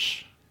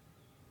church.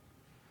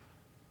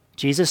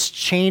 Jesus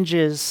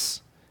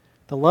changes,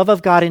 the love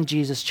of God in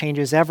Jesus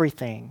changes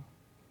everything.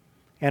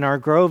 And our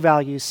grow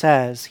value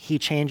says he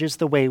changes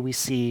the way we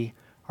see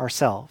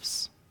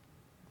ourselves.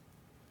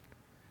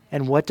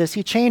 And what does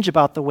he change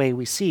about the way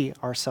we see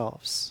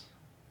ourselves?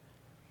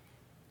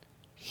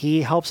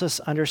 He helps us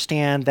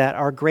understand that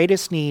our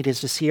greatest need is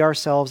to see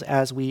ourselves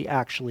as we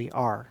actually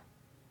are.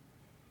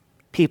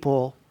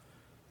 People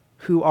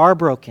who are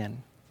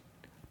broken,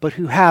 but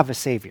who have a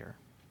Savior.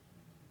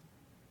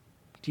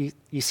 Do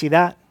you see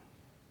that?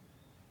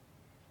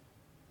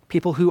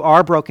 People who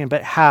are broken,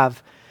 but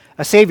have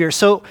a Savior.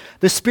 So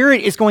the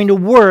Spirit is going to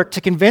work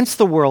to convince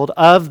the world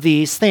of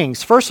these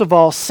things. First of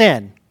all,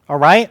 sin, all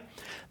right?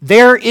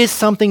 There is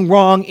something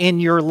wrong in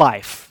your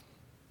life.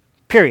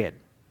 Period.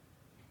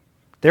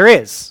 There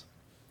is.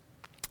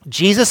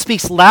 Jesus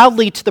speaks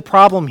loudly to the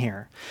problem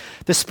here.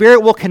 The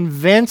Spirit will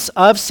convince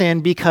of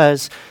sin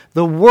because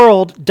the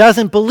world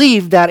doesn't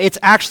believe that it's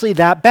actually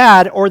that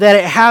bad or that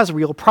it has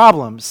real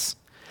problems.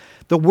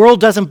 The world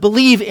doesn't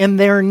believe in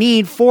their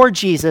need for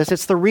Jesus.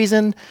 It's the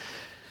reason,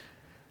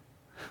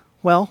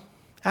 well,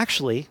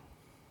 actually,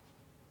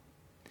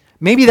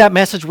 maybe that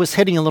message was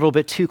hitting a little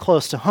bit too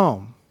close to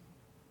home.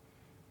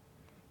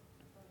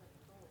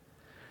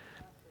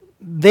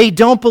 They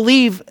don't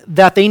believe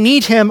that they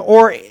need him,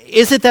 or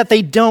is it that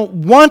they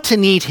don't want to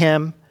need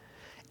him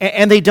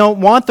and they don't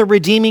want the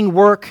redeeming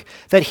work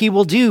that he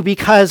will do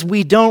because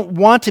we don't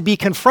want to be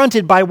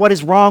confronted by what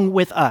is wrong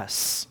with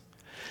us?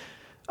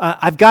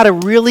 I've got a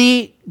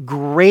really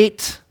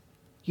great,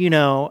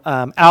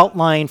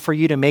 outline for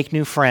you to make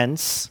new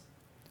friends.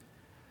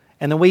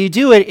 And the way you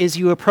do it is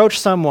you approach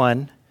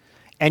someone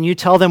and you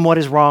tell them what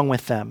is wrong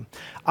with them.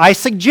 I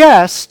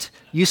suggest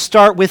you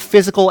start with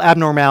physical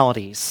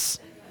abnormalities.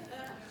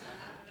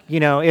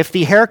 If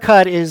the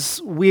haircut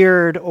is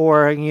weird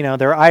or,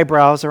 their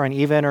eyebrows are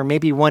uneven or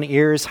maybe one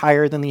ear is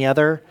higher than the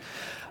other,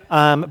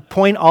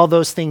 point all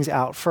those things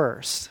out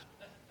first.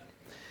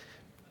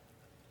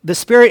 The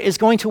Spirit is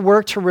going to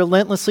work to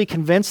relentlessly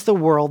convince the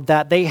world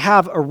that they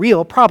have a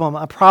real problem,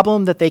 a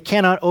problem that they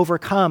cannot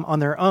overcome on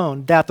their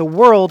own, that the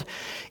world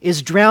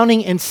is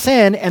drowning in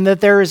sin and that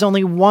there is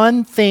only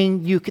one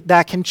thing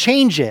that can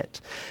change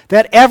it.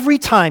 That every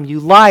time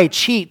you lie,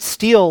 cheat,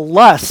 steal,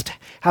 lust,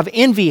 have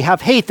envy,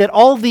 have hate, that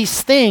all of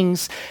these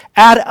things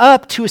add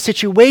up to a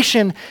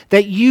situation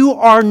that you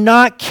are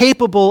not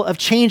capable of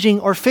changing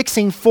or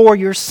fixing for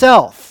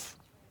yourself.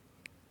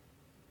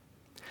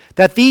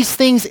 That these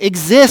things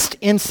exist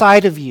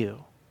inside of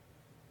you.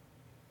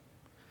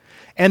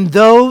 And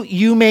though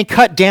you may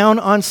cut down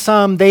on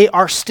some, they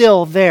are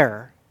still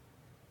there.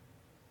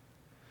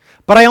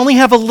 But I only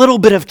have a little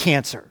bit of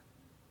cancer.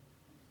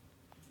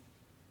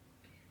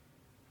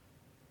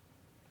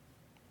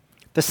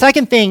 The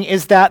second thing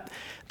is that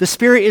the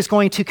Spirit is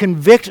going to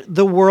convict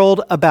the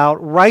world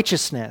about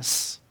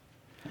righteousness,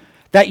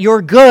 that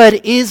your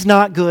good is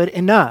not good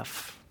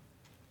enough.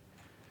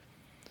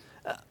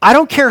 I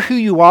don't care who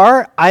you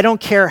are. I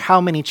don't care how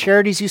many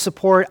charities you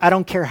support. I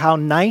don't care how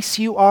nice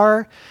you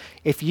are.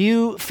 if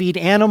you feed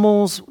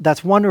animals,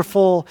 that's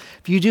wonderful.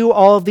 If you do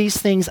all of these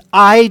things,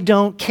 I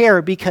don't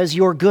care because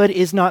your good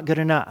is not good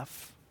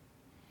enough.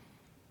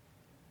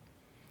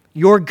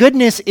 Your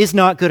goodness is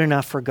not good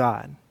enough for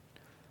God.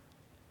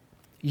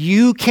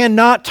 You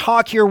cannot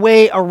talk your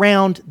way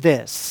around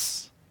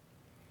this.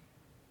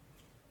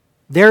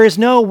 There is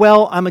no,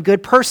 well, I'm a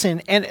good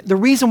person. And the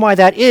reason why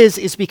that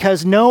is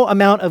because no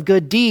amount of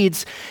good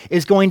deeds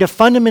is going to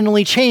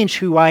fundamentally change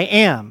who I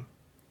am.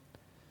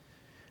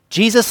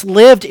 Jesus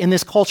lived in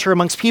this culture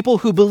amongst people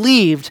who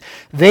believed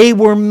they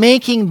were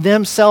making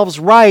themselves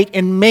right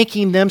and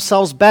making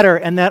themselves better,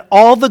 and that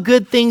all the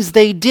good things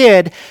they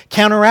did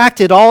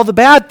counteracted all the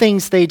bad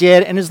things they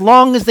did, and as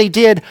long as they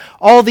did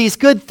all these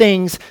good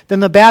things, then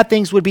the bad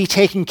things would be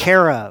taken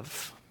care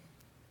of.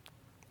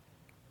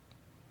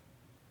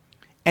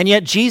 And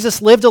yet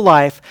Jesus lived a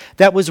life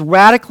that was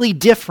radically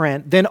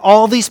different than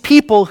all these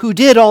people who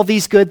did all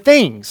these good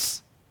things.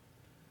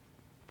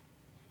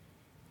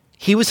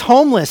 He was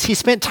homeless. He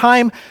spent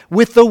time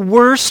with the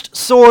worst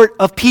sort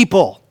of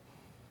people.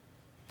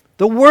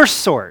 The worst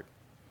sort.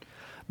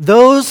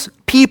 Those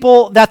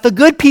people that the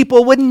good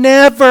people would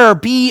never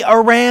be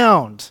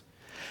around,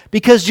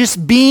 because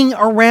just being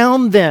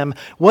around them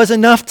was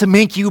enough to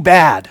make you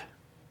bad.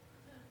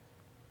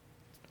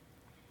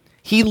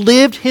 He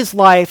lived his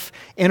life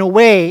in a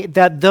way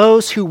that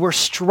those who were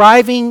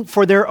striving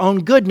for their own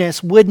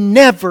goodness would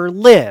never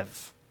live.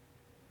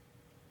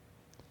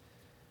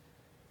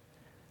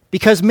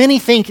 Because many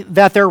think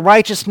that their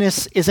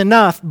righteousness is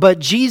enough, but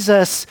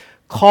Jesus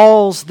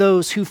calls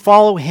those who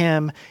follow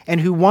him and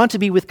who want to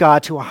be with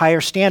God to a higher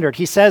standard.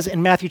 He says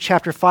in Matthew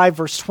chapter 5,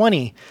 verse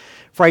 20,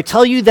 "For I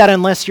tell you that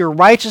unless your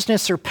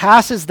righteousness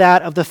surpasses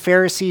that of the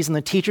Pharisees and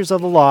the teachers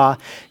of the law,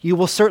 you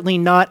will certainly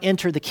not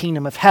enter the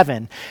kingdom of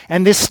heaven."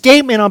 And this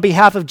statement on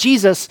behalf of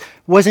Jesus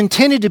was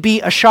intended to be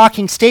a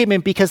shocking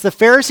statement, because the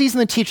Pharisees and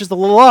the teachers of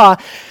the law,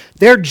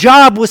 their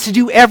job was to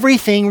do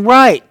everything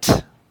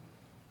right.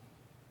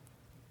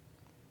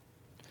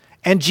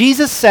 And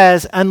Jesus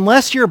says,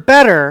 unless you're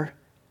better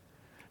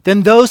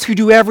than those who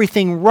do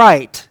everything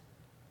right,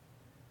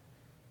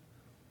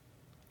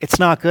 it's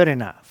not good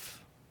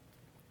enough.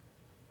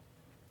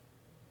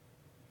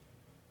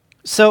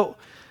 So,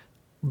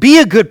 be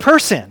a good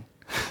person.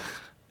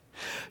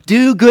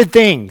 Do good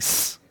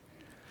things.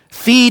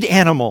 Feed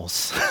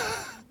animals.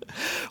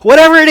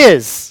 Whatever it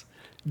is,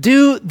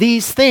 do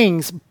these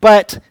things,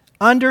 but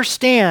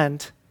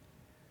understand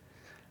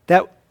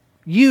that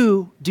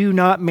you do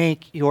not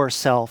make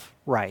yourself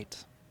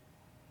right.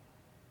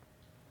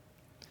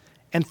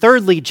 And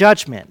thirdly,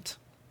 judgment.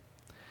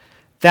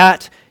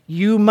 That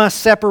you must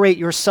separate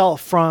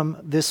yourself from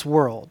this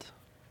world.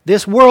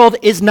 This world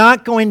is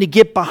not going to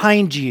get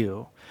behind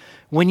you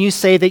when you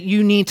say that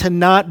you need to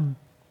not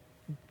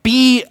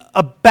be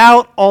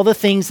about all the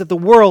things that the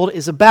world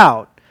is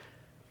about.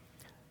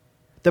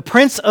 The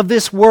prince of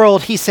this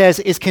world, he says,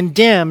 is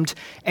condemned,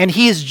 and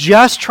he is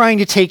just trying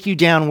to take you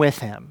down with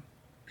him.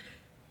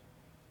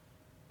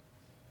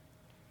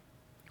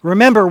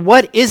 Remember,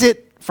 what is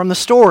it from the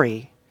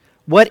story?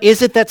 What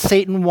is it that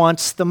Satan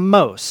wants the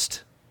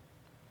most?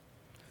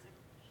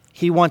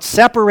 He wants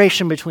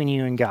separation between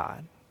you and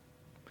God.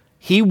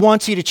 He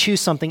wants you to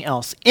choose something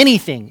else,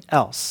 anything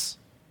else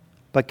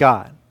but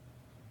God.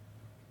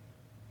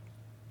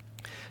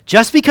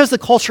 Just because the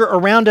culture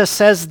around us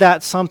says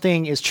that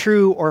something is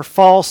true or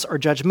false or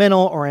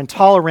judgmental or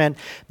intolerant,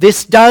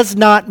 this does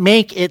not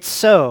make it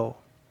so.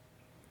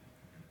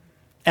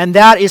 And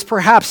that is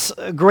perhaps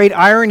a great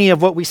irony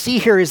of what we see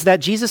here, is that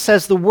Jesus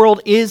says the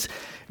world is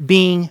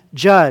being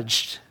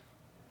judged.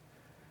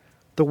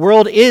 The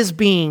world is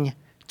being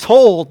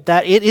told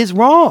that it is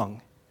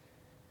wrong,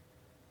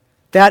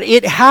 that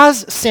it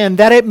has sinned,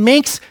 that it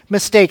makes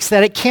mistakes,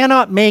 that it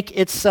cannot make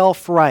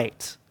itself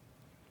right.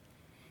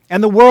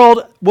 And the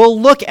world will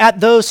look at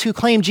those who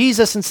claim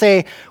Jesus and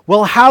say,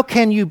 well, how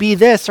can you be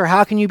this, or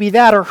how can you be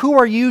that, or who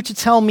are you to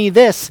tell me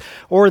this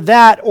or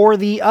that or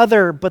the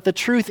other? But the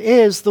truth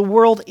is, the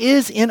world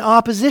is in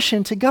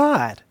opposition to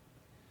God.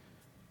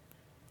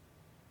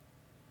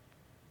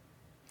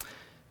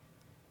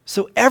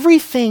 So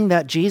everything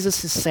that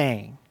Jesus is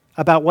saying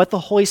about what the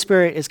Holy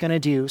Spirit is going to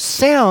do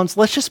sounds,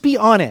 let's just be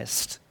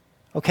honest,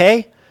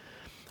 okay?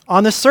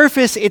 On the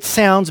surface, it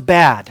sounds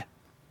bad.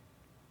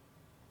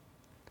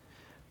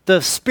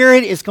 The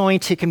Spirit is going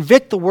to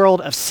convict the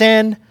world of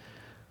sin,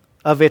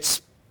 of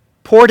its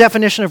poor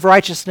definition of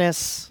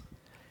righteousness,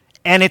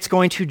 and it's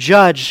going to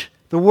judge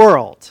the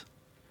world.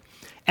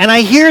 And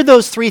I hear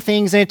those three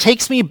things, and it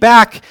takes me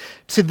back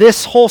to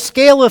this whole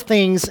scale of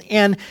things,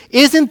 and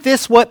isn't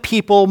this what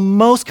people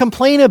most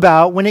complain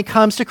about when it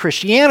comes to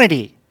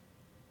Christianity?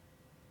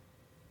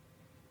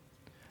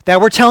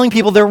 That we're telling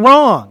people they're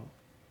wrong,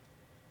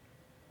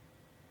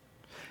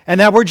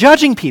 and that we're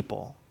judging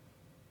people,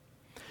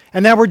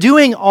 and that we're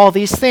doing all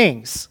these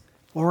things.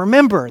 Well,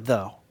 remember,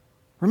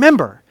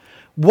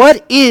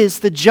 what is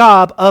the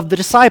job of the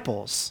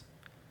disciples?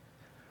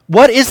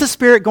 What is the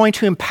Spirit going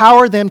to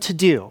empower them to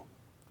do?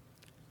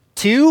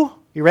 You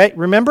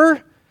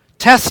remember?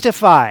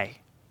 Testify.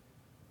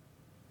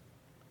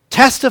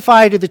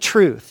 Testify to the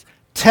truth.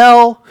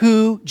 Tell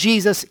who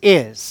Jesus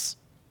is.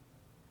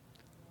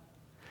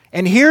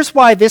 And here's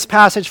why this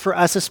passage for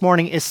us this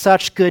morning is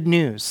such good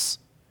news.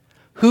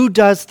 Who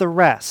does the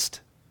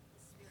rest?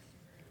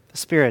 The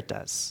Spirit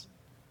does.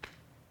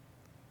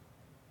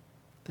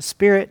 The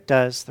Spirit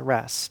does the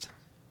rest.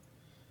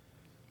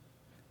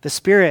 The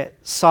Spirit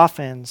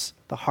softens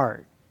the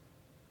heart.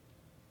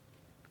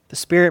 The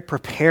Spirit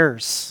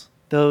prepares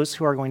those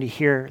who are going to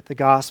hear the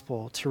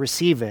gospel to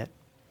receive it.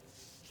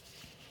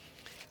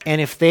 And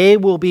if they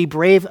will be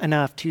brave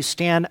enough to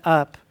stand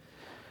up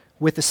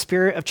with the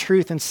Spirit of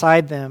truth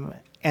inside them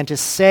and to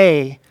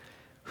say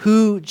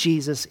who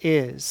Jesus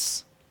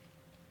is,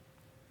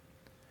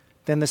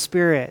 then the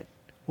Spirit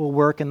will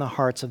work in the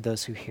hearts of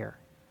those who hear.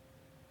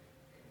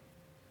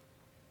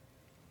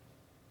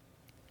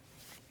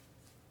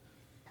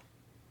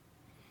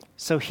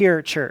 So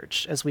here,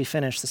 church, as we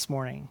finish this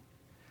morning,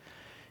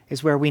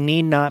 is where we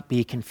need not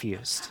be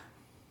confused.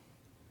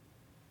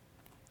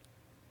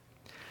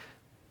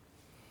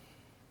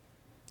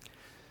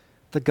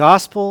 The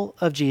gospel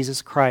of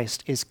Jesus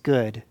Christ is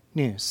good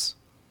news.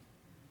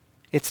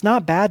 It's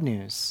not bad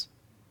news.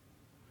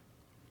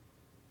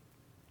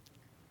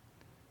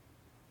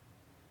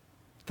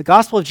 The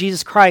gospel of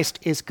Jesus Christ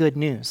is good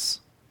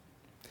news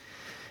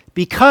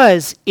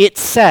because it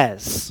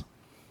says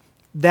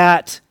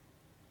that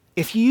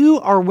if you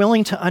are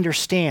willing to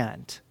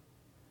understand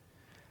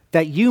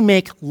that you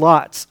make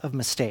lots of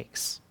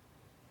mistakes,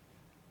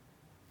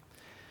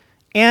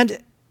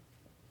 and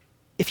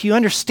if you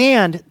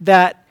understand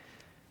that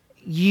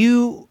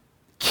you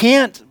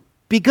can't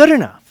be good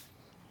enough,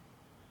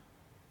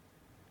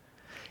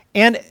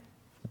 and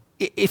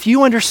if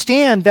you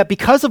understand that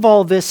because of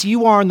all this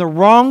you are on the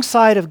wrong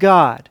side of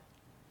God,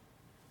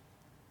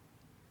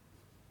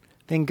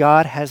 then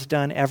God has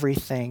done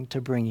everything to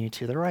bring you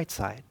to the right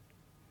side.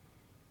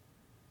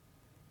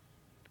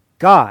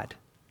 God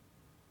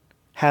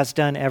has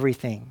done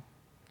everything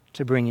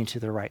to bring you to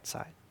the right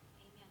side.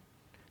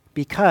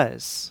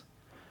 Because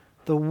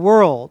the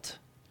world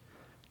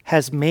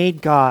has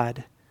made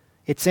God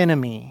its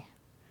enemy,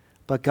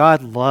 but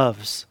God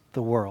loves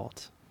the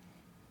world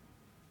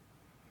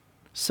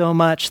so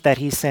much that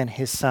he sent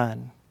his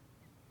Son,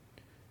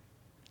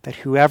 that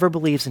whoever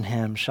believes in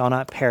him shall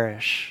not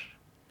perish,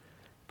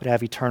 but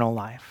have eternal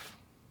life.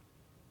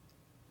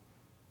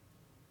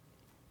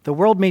 The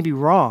world may be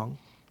wrong,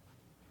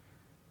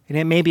 and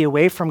it may be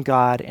away from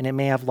God, and it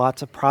may have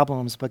lots of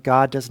problems, but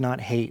God does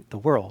not hate the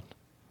world.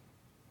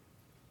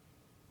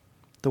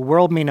 The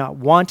world may not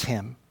want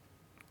him.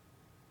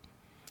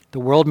 The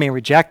world may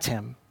reject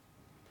him.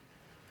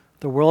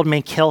 The world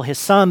may kill his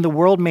Son. The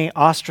world may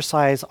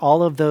ostracize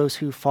all of those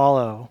who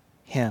follow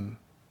him.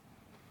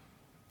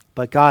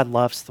 But God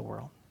loves the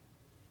world.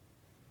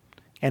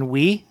 And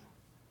we,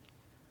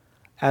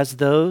 as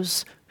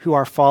those who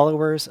are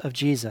followers of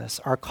Jesus,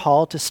 are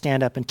called to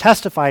stand up and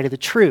testify to the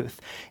truth.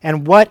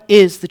 And what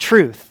is the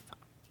truth?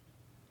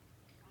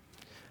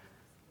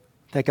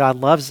 That God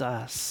loves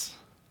us,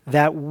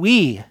 that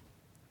we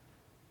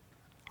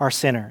are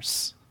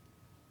sinners,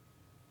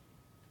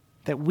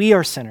 that we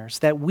are sinners,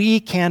 that we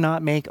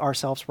cannot make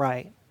ourselves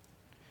right,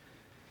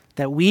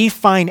 that we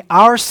find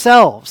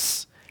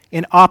ourselves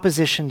in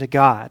opposition to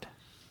God.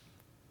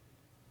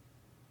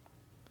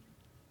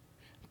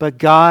 But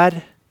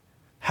God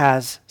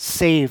has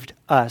saved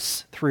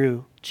us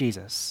through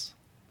Jesus.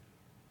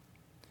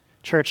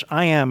 Church,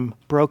 I am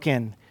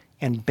broken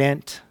and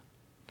bent.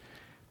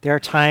 There are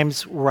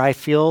times where I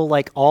feel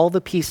like all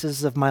the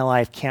pieces of my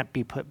life can't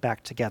be put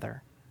back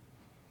together.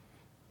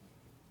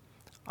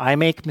 I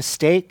make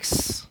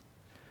mistakes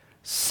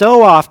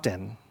so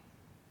often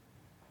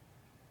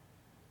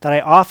that I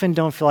often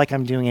don't feel like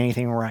I'm doing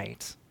anything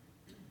right.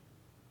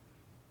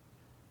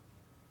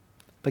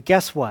 But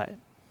guess what?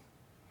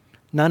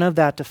 None of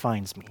that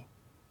defines me.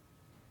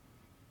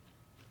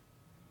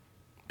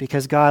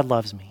 Because God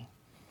loves me.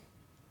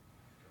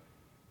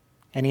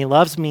 And he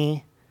loves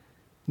me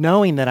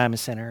knowing that I'm a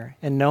sinner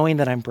and knowing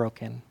that I'm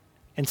broken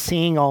and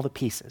seeing all the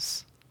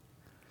pieces.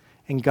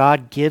 And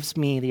God gives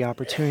me the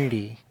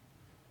opportunity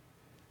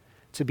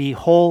to be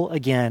whole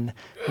again,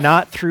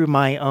 not through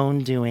my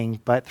own doing,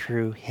 but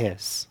through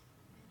his.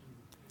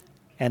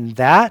 And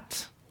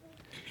that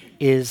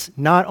is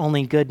not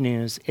only good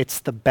news, it's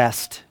the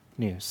best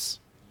news.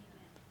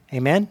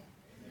 Amen?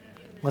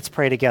 Let's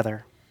pray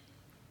together.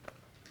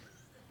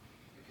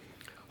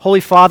 Holy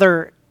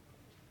Father,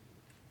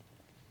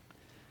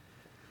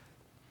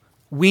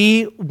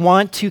 we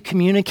want to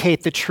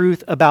communicate the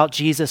truth about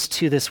Jesus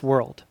to this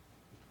world.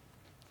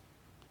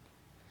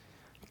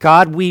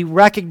 God, we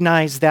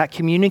recognize that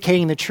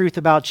communicating the truth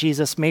about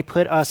Jesus may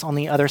put us on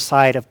the other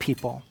side of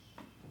people.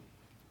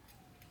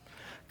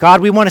 God,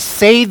 we want to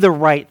say the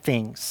right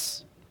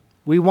things.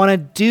 We want to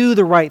do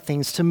the right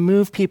things to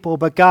move people.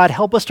 But God,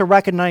 help us to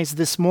recognize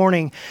this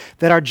morning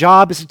that our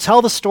job is to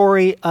tell the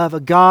story of a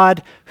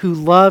God who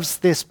loves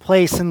this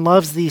place and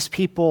loves these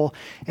people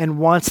and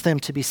wants them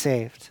to be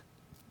saved.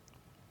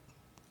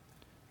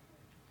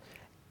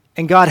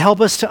 And God, help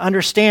us to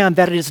understand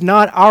that it is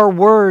not our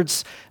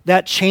words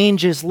that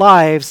changes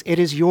lives. It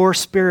is your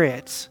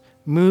Spirit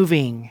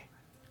moving,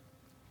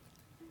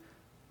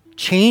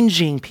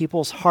 changing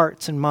people's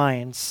hearts and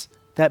minds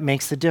that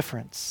makes the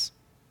difference.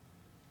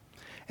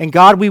 And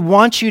God, we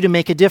want you to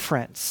make a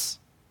difference.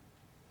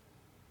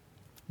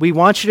 We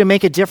want you to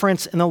make a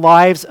difference in the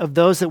lives of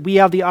those that we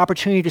have the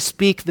opportunity to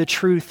speak the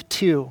truth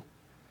to.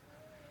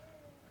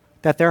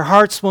 That their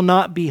hearts will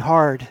not be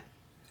hard,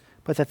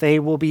 but that they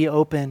will be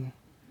open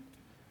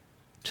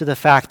to the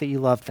fact that you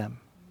love them.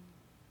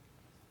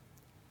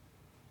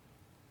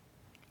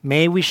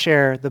 May we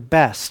share the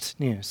best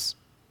news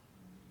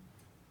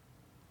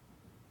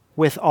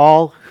with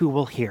all who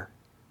will hear.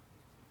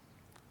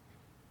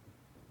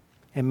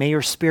 And may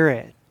your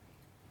Spirit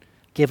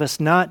give us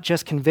not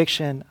just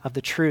conviction of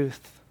the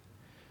truth,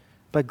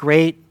 but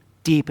great,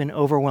 deep, and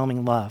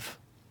overwhelming love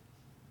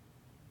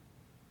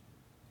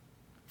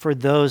for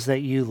those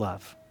that you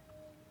love.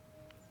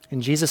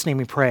 In Jesus' name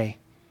we pray.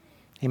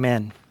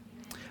 Amen.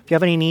 If you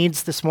have any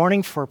needs this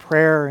morning for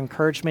prayer or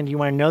encouragement, you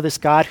want to know this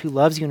God who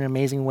loves you in an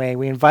amazing way,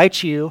 we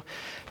invite you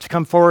to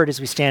come forward as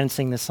we stand and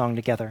sing this song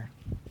together.